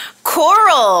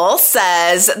 Coral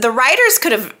says the writers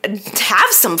could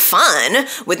have some fun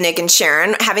with Nick and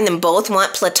Sharon, having them both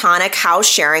want platonic house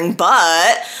sharing,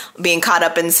 but being caught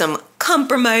up in some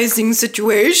compromising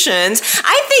situations.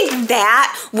 I think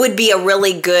that would be a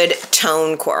really good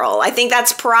tone, Coral. I think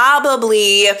that's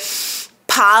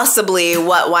possibly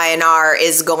what Y&R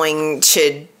is going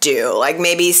to do. Like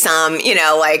maybe some,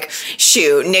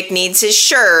 shoot, Nick needs his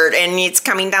shirt and he's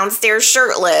coming downstairs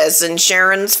shirtless and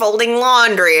Sharon's folding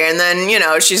laundry and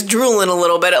then, she's drooling a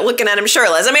little bit at looking at him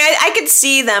shirtless. I mean, I could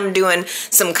see them doing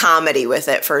some comedy with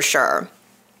it for sure.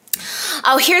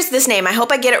 Oh, here's this name. I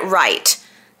hope I get it right.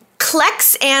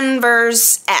 Klex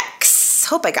Anvers X.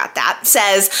 Hope I got that.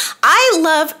 Says, I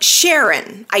love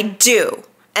Sharon. I do.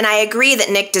 And I agree that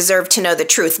Nick deserved to know the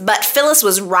truth, but Phyllis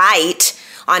was right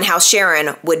on how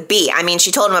Sharon would be. I mean, she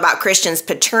told him about Christian's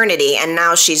paternity, and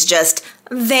now she's just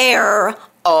there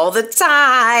all the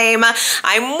time.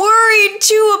 I'm worried,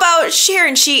 too, about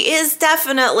Sharon. She is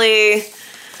definitely...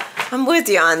 I'm with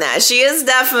you on that. She is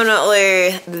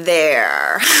definitely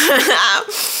there.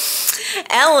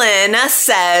 Ellen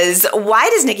says, why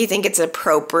does Nikki think it's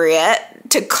appropriate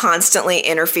to constantly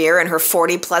interfere in her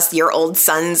 40-plus-year-old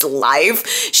son's life?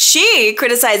 She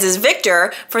criticizes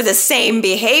Victor for the same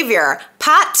behavior.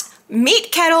 Pot,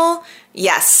 meat kettle.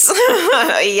 Yes.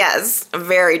 Yes,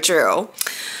 very true.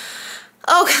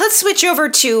 Oh, let's switch over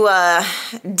to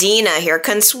Dina here.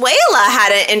 Consuela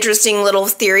had an interesting little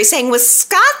theory saying, was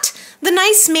Scott the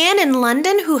nice man in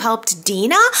London who helped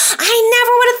Dina? I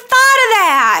never would have thought of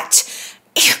that.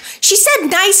 She said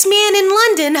nice man in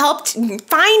London helped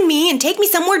find me and take me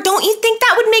somewhere. Don't you think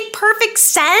that would make perfect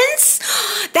sense?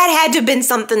 That had to have been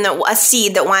a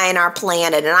seed that Y&R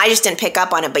planted, and I just didn't pick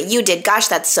up on it, but you did. Gosh,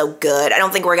 that's so good. I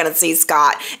don't think we're going to see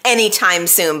Scott anytime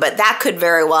soon, but that could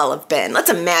very well have been. Let's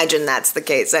imagine that's the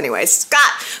case. Anyway,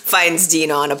 Scott finds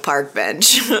Dina on a park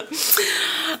bench.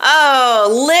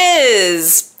 Oh,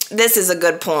 Liz. This is a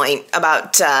good point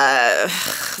about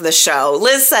the show.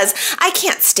 Liz says, I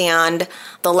can't stand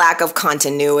the lack of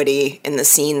continuity in the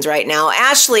scenes right now.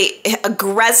 Ashley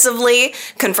aggressively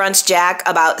confronts Jack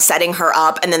about setting her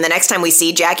up, and then the next time we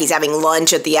see Jack, he's having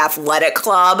lunch at the athletic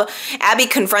club. Abby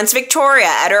confronts Victoria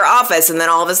at her office, and then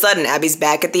all of a sudden, Abby's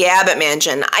back at the Abbott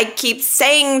mansion. I keep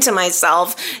saying to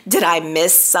myself, did I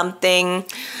miss something?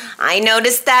 I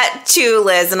noticed that too,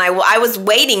 Liz, and I was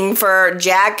waiting for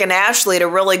Jack and Ashley to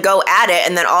really go at it,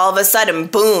 and then all of a sudden,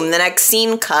 boom, the next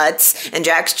scene cuts, and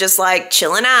Jack's just like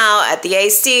chilling out at the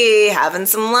AC, having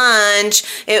some lunch.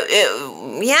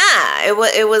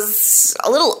 It was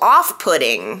a little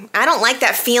off-putting. I don't like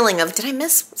that feeling of, did I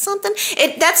miss something?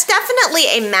 That's definitely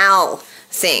a Mal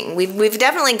thing. We've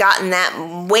definitely gotten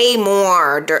that way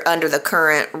more under the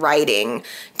current writing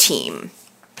team.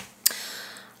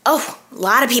 Oh, a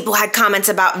lot of people had comments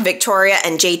about Victoria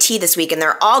and JT this week, and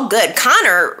they're all good.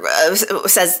 Connor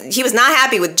says he was not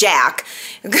happy with Jack.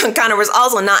 Connor was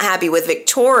also not happy with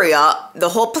Victoria. The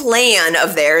whole plan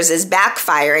of theirs is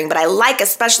backfiring, but I like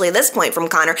especially this point from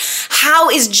Connor. How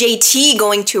is JT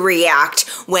going to react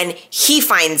when he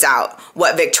finds out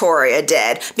what Victoria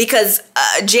did? Because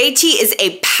JT is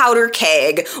a powder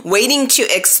keg waiting to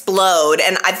explode,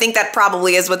 and I think that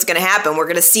probably is what's going to happen. We're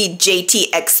going to see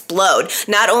JT explode.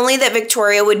 Not only that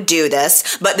Victoria would do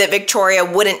this, but that Victoria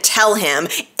wouldn't tell him,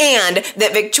 and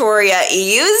that Victoria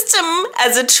used him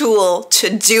as a tool to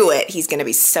do it. He's going to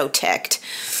be so ticked.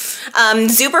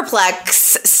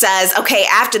 Superplex says, okay,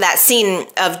 after that scene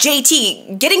of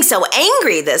JT getting so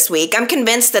angry this week, I'm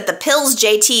convinced that the pills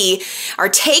JT are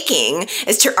taking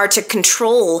are to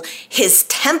control his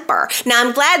temper. Now,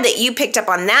 I'm glad that you picked up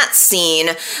on that scene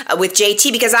with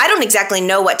JT because I don't exactly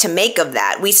know what to make of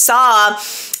that. We saw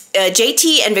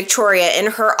JT and Victoria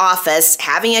in her office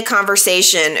having a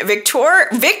conversation.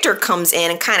 Victor comes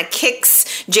in and kind of kicks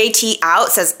JT out,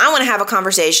 says, I want to have a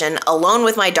conversation alone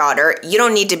with my daughter. You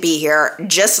don't need to be here.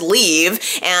 Just leave.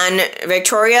 And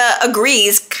Victoria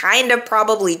agrees, kind of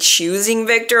probably choosing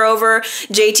Victor over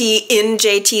JT in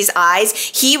JT's eyes.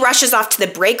 He rushes off to the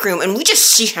break room and we just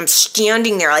see him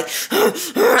standing there like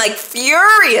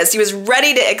furious. He was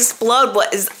ready to explode.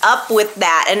 What is up with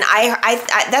that? And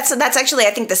that's actually,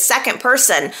 I think, the second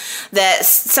person that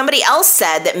somebody else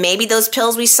said that maybe those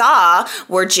pills we saw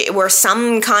were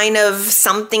some kind of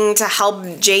something to help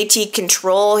JT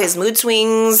control his mood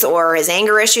swings or his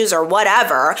anger issues or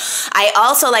whatever. I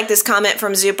also like this comment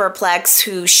from Superplex,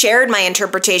 who shared my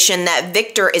interpretation that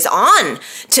Victor is on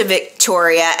to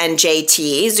Victoria and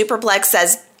JT. Superplex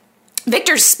says,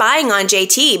 Victor's spying on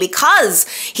JT because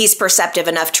he's perceptive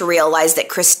enough to realize that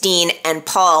Christine and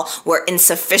Paul were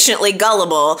insufficiently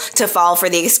gullible to fall for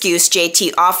the excuse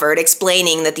JT offered,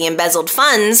 explaining that the embezzled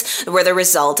funds were the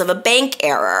result of a bank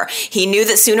error. He knew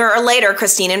that sooner or later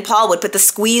Christine and Paul would put the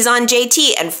squeeze on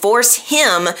JT and force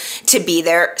him to be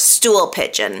their stool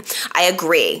pigeon. I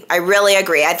agree. I really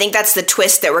agree. I think that's the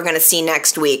twist that we're going to see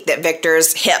next week, that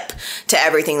Victor's hip to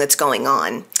everything that's going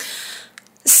on.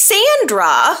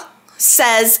 Sandra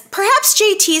says perhaps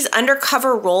JT's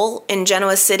undercover role in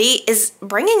Genoa City is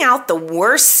bringing out the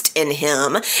worst in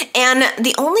him, and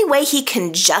the only way he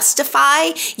can justify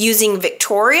using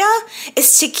Victoria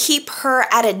is to keep her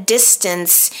at a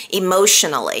distance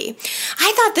emotionally.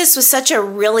 I thought this was such a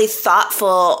really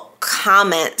thoughtful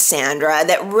comment, Sandra,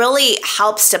 that really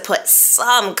helps to put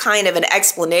some kind of an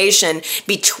explanation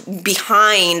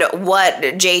behind what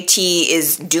JT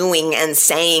is doing and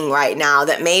saying right now,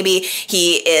 that maybe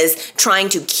he is trying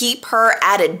to keep her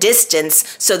at a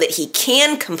distance so that he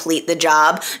can complete the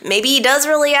job. Maybe he does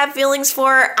really have feelings for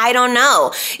her. I don't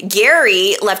know.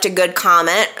 Gary left a good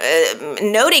comment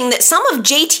noting that some of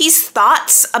JT's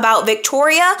thoughts about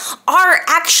Victoria are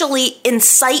actually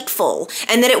insightful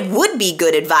and that it would be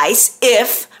good advice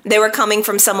if they were coming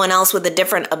from someone else with a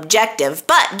different objective.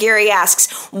 But Gary asks,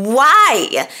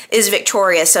 why is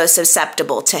Victoria so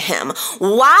susceptible to him?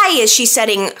 Why is she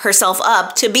setting herself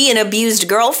up to be an abused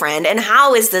girlfriend? And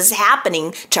how is this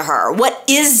happening to her? What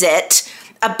is it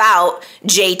about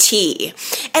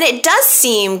JT? And it does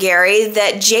seem, Gary,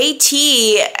 that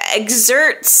JT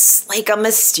exerts like a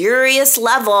mysterious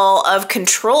level of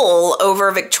control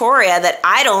over Victoria that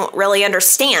I don't really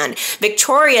understand.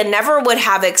 Victoria never would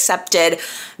have accepted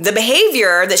the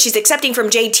behavior that she's accepting from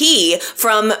JT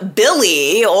from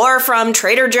Billy or from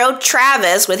Trader Joe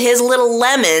Travis with his little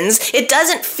lemons. It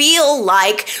doesn't feel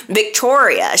like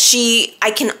Victoria.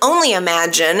 I can only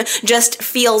imagine, just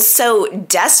feels so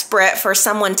desperate for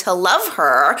someone to love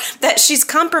her that she's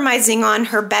compromising on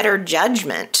her better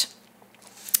judgment.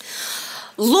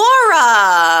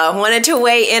 Laura wanted to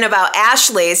weigh in about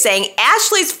Ashley, saying,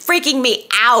 Ashley's freaking me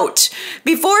out.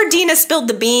 Before Dina spilled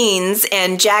the beans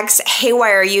and Jack's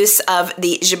haywire use of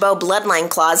the Gibeau bloodline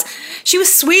clause, she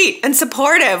was sweet and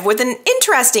supportive with an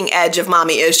interesting edge of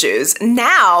mommy issues.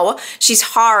 Now she's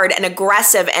hard and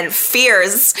aggressive and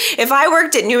fierce. If I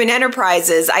worked at Newman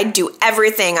Enterprises, I'd do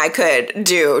everything I could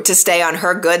do to stay on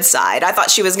her good side. I thought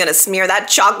she was going to smear that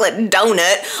chocolate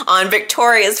donut on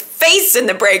Victoria's face in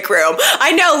the break room.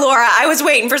 I know, Laura, I was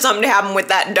waiting for something to happen with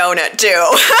that donut too.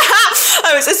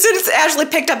 As soon as Ashley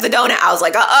picked up the donut, I was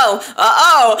like,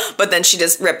 uh-oh. But then she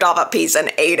just ripped off a piece and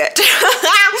ate it.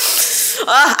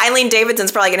 Eileen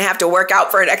Davidson's probably going to have to work out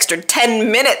for an extra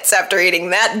 10 minutes after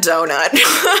eating that donut.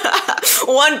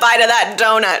 One bite of that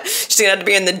donut. She's going to have to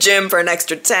be in the gym for an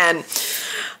extra 10.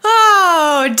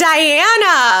 Oh,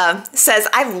 Diana says,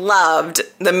 I loved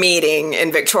the meeting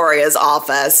in Victoria's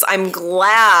office. I'm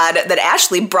glad that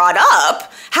Ashley brought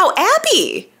up how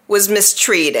Abby was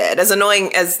mistreated. As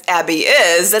annoying as Abby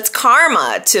is, that's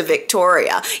karma to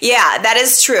Victoria. Yeah, that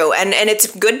is true. And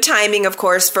it's good timing, of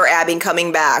course, for Abby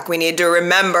coming back. We need to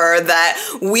remember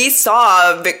that we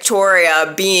saw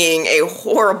Victoria being a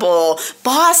horrible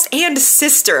boss and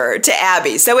sister to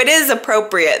Abby. So it is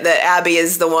appropriate that Abby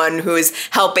is the one who's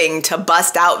helping to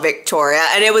bust out Victoria.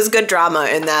 And it was good drama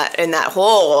in that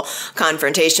whole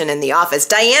confrontation in the office.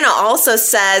 Diana also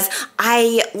says,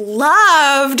 I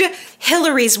loved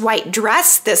Hilary's white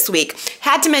dress this week.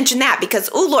 Had to mention that because,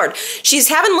 oh Lord, she's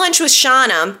having lunch with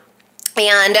Shauna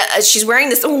And she's wearing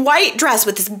this white dress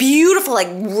with this beautiful, like,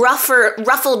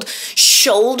 ruffled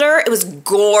shoulder. It was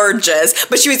gorgeous.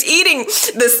 But she was eating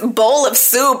this bowl of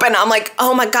soup, and I'm like,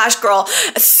 oh my gosh, girl,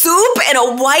 soup and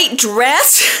a white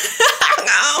dress?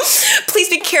 Please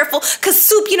be careful, because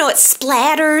soup, it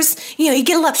splatters. You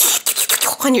get a little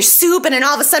on your soup, and then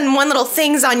all of a sudden one little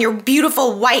thing's on your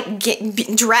beautiful white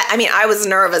dress. I mean, I was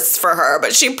nervous for her,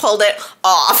 but she pulled it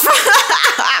off.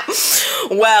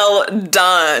 Well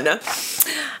done.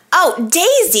 Oh,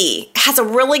 Daisy has a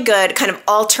really good kind of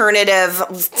alternative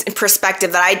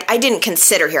perspective that I didn't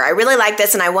consider here. I really like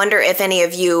this, and I wonder if any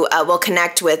of you will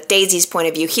connect with Daisy's point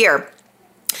of view here.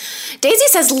 Daisy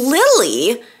says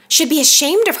Lily should be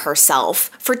ashamed of herself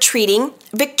for treating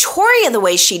Victoria the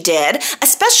way she did,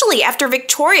 especially after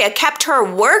Victoria kept her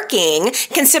working,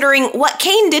 considering what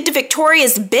Kane did to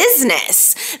Victoria's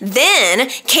business. Then,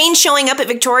 Kane showing up at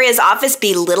Victoria's office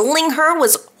belittling her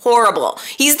was horrible.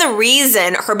 He's the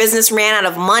reason her business ran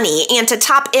out of money, and to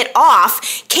top it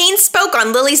off, Kane spoke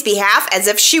on Lily's behalf as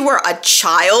if she were a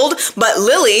child, but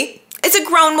Lily is a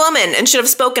grown woman and should have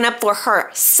spoken up for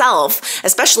herself,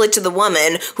 especially to the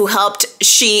woman who helped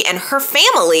she and her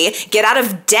family get out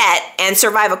of debt and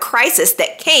survive a crisis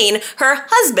that Kane, her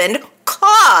husband,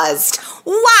 caused.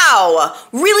 Wow.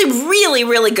 Really, really,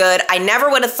 really good. I never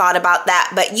would have thought about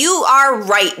that, but you are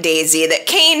right, Daisy, that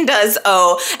Kane does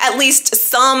owe at least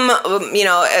some,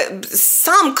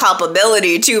 some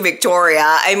culpability to Victoria.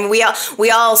 I mean,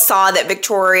 we all saw that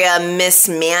Victoria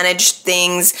mismanaged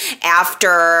things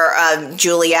after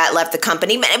Juliet left the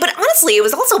company, but honestly, it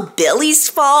was also Billy's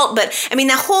fault. But I mean,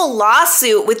 that whole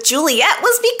lawsuit with Juliet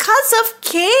was because of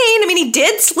Kane. I mean, he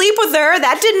did sleep with her.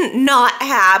 That didn't not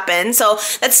happen. So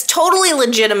that's totally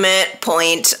legitimate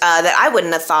point that I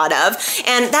wouldn't have thought of.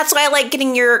 And that's why I like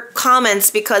getting your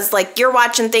comments, because like you're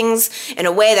watching things in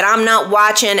a way that I'm not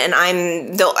watching. And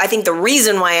I think the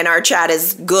reason why in our chat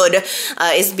is good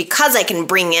is because I can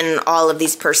bring in all of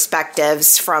these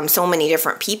perspectives from so many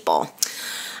different people.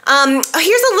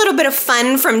 Here's a little bit of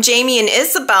fun from Jamie and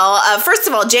Isabel. First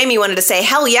of all, Jamie wanted to say,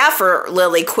 hell yeah for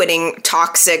Lily quitting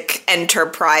toxic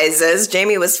enterprises.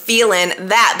 Jamie was feeling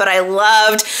that, but I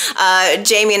loved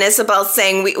Jamie and Isabel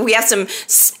saying we have some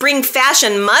spring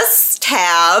fashion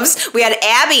must-haves. We had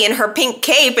Abby in her pink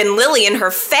cape and Lily in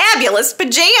her fabulous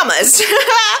pajamas.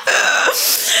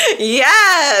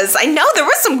 Yes, I know there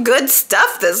was some good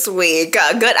stuff this week.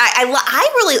 Good.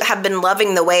 I really have been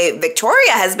loving the way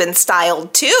Victoria has been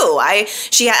styled too. I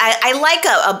like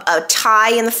a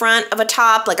tie in the front of a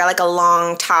top. Like I like a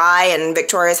long tie, and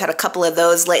Victoria's had a couple of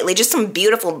those lately. Just some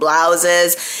beautiful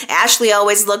blouses. Ashley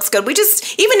always looks good.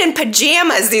 Even in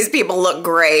pajamas, these people look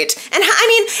great.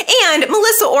 And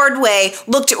Melissa Ordway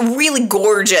looked really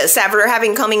gorgeous after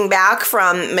having coming back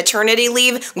from maternity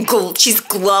leave. She's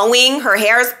glowing. Her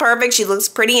hair is perfect. She looks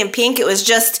pretty in pink. It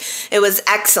was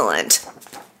excellent.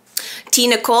 T.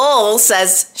 Nicole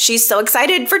says she's so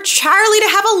excited for Charlie to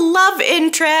have a love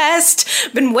interest.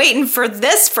 Been waiting for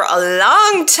this for a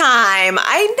long time.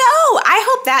 I know. I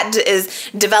hope that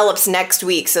develops next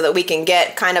week so that we can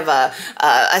get kind of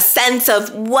a sense of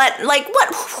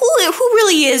who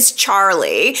really is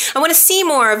Charlie. I want to see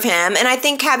more of him, and I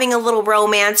think having a little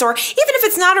romance, or even if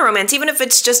it's not a romance, even if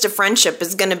it's just a friendship,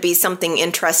 is going to be something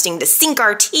interesting to sink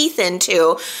our teeth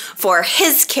into for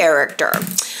his character.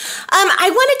 I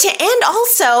wanted to end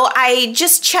also, I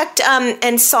just checked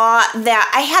and saw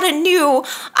that I had a new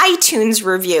iTunes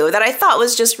review that I thought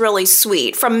was just really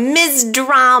sweet from Ms.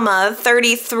 Drama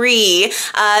 33.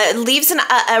 Leaves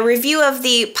a review of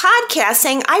the podcast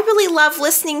saying, I really love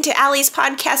listening to Allie's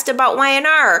podcast about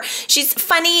Y&R. She's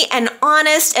funny and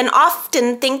honest and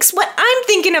often thinks what I'm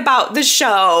thinking about the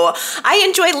show. I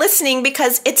enjoy listening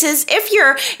because it's as if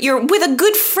you're with a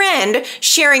good friend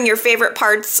sharing your favorite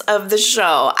parts of the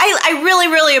show. I really,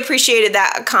 really appreciated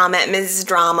that comment, Ms.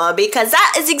 Drama, because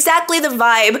that is exactly the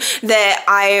vibe that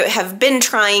I have been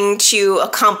trying to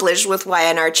accomplish with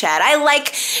Y&R Chat. I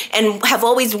like and have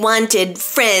always wanted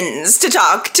friends to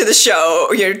talk to the show,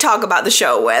 talk about the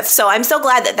show with. So I'm so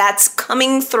glad that that's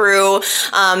coming through,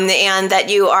 and that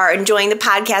you are enjoying the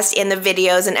podcast and the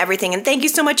videos and everything. And thank you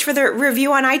so much for the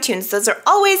review on iTunes. Those are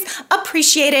always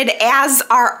appreciated, as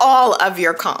are all of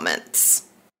your comments.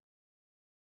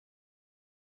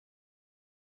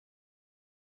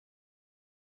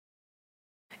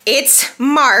 It's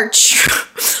March.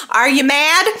 Are you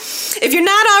mad? If you're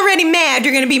not already mad,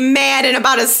 you're going to be mad in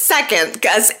about a second,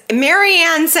 because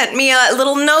Marianne sent me a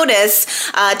little notice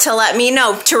to let me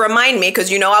know, to remind me,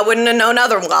 because I wouldn't have known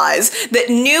otherwise, that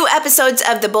new episodes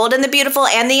of The Bold and the Beautiful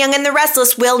and The Young and the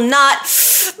Restless will not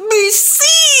be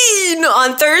seen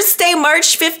on Thursday,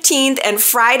 March 15th and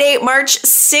Friday, March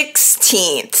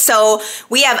 16th. So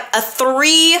we have a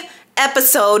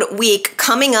 3-episode week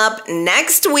coming up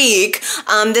next week.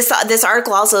 This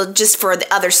article also, just for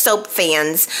the other soap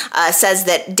fans, says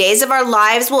that Days of Our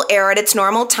Lives will air at its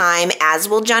normal time, as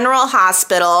will General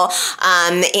Hospital,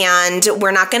 and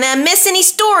we're not going to miss any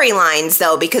storylines,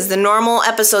 though, because the normal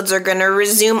episodes are going to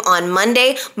resume on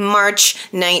Monday, March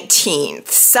 19th.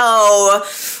 So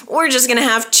we're just going to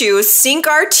have to sink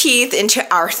our teeth into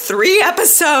our 3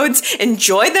 episodes,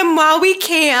 enjoy them while we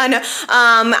can.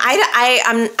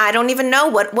 I don't even know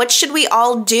what should we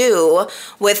all do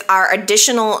with our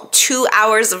additional 2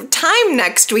 hours of time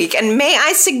next week. And may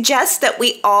I suggest that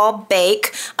we all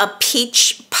bake a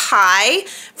peach pie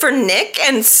for Nick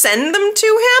and send them to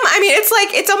him? I mean,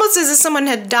 it's almost as if someone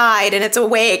had died and it's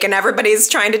awake and everybody's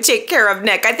trying to take care of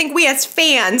Nick. I think we as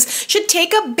fans should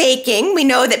take up baking. We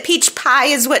know that peach pie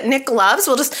is what Nick loves.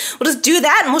 We'll just do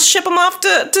that and we'll ship him off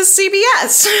to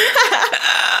CBS.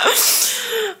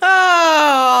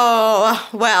 Oh,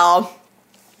 well.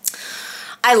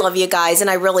 I love you guys, and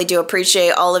I really do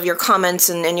appreciate all of your comments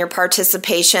and your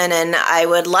participation, and I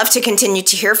would love to continue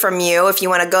to hear from you. If you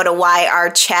want to go to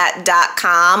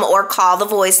yrchat.com or call the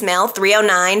voicemail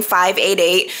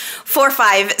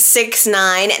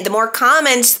 309-588-4569. The more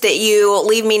comments that you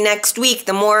leave me next week,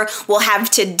 the more we'll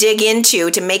have to dig into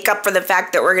to make up for the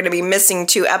fact that we're going to be missing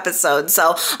 2 episodes.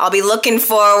 So I'll be looking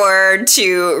forward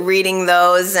to reading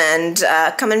those and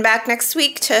coming back next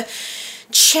week to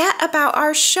chat about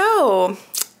our show.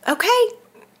 Okay,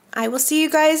 I will see you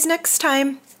guys next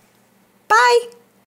time. Bye.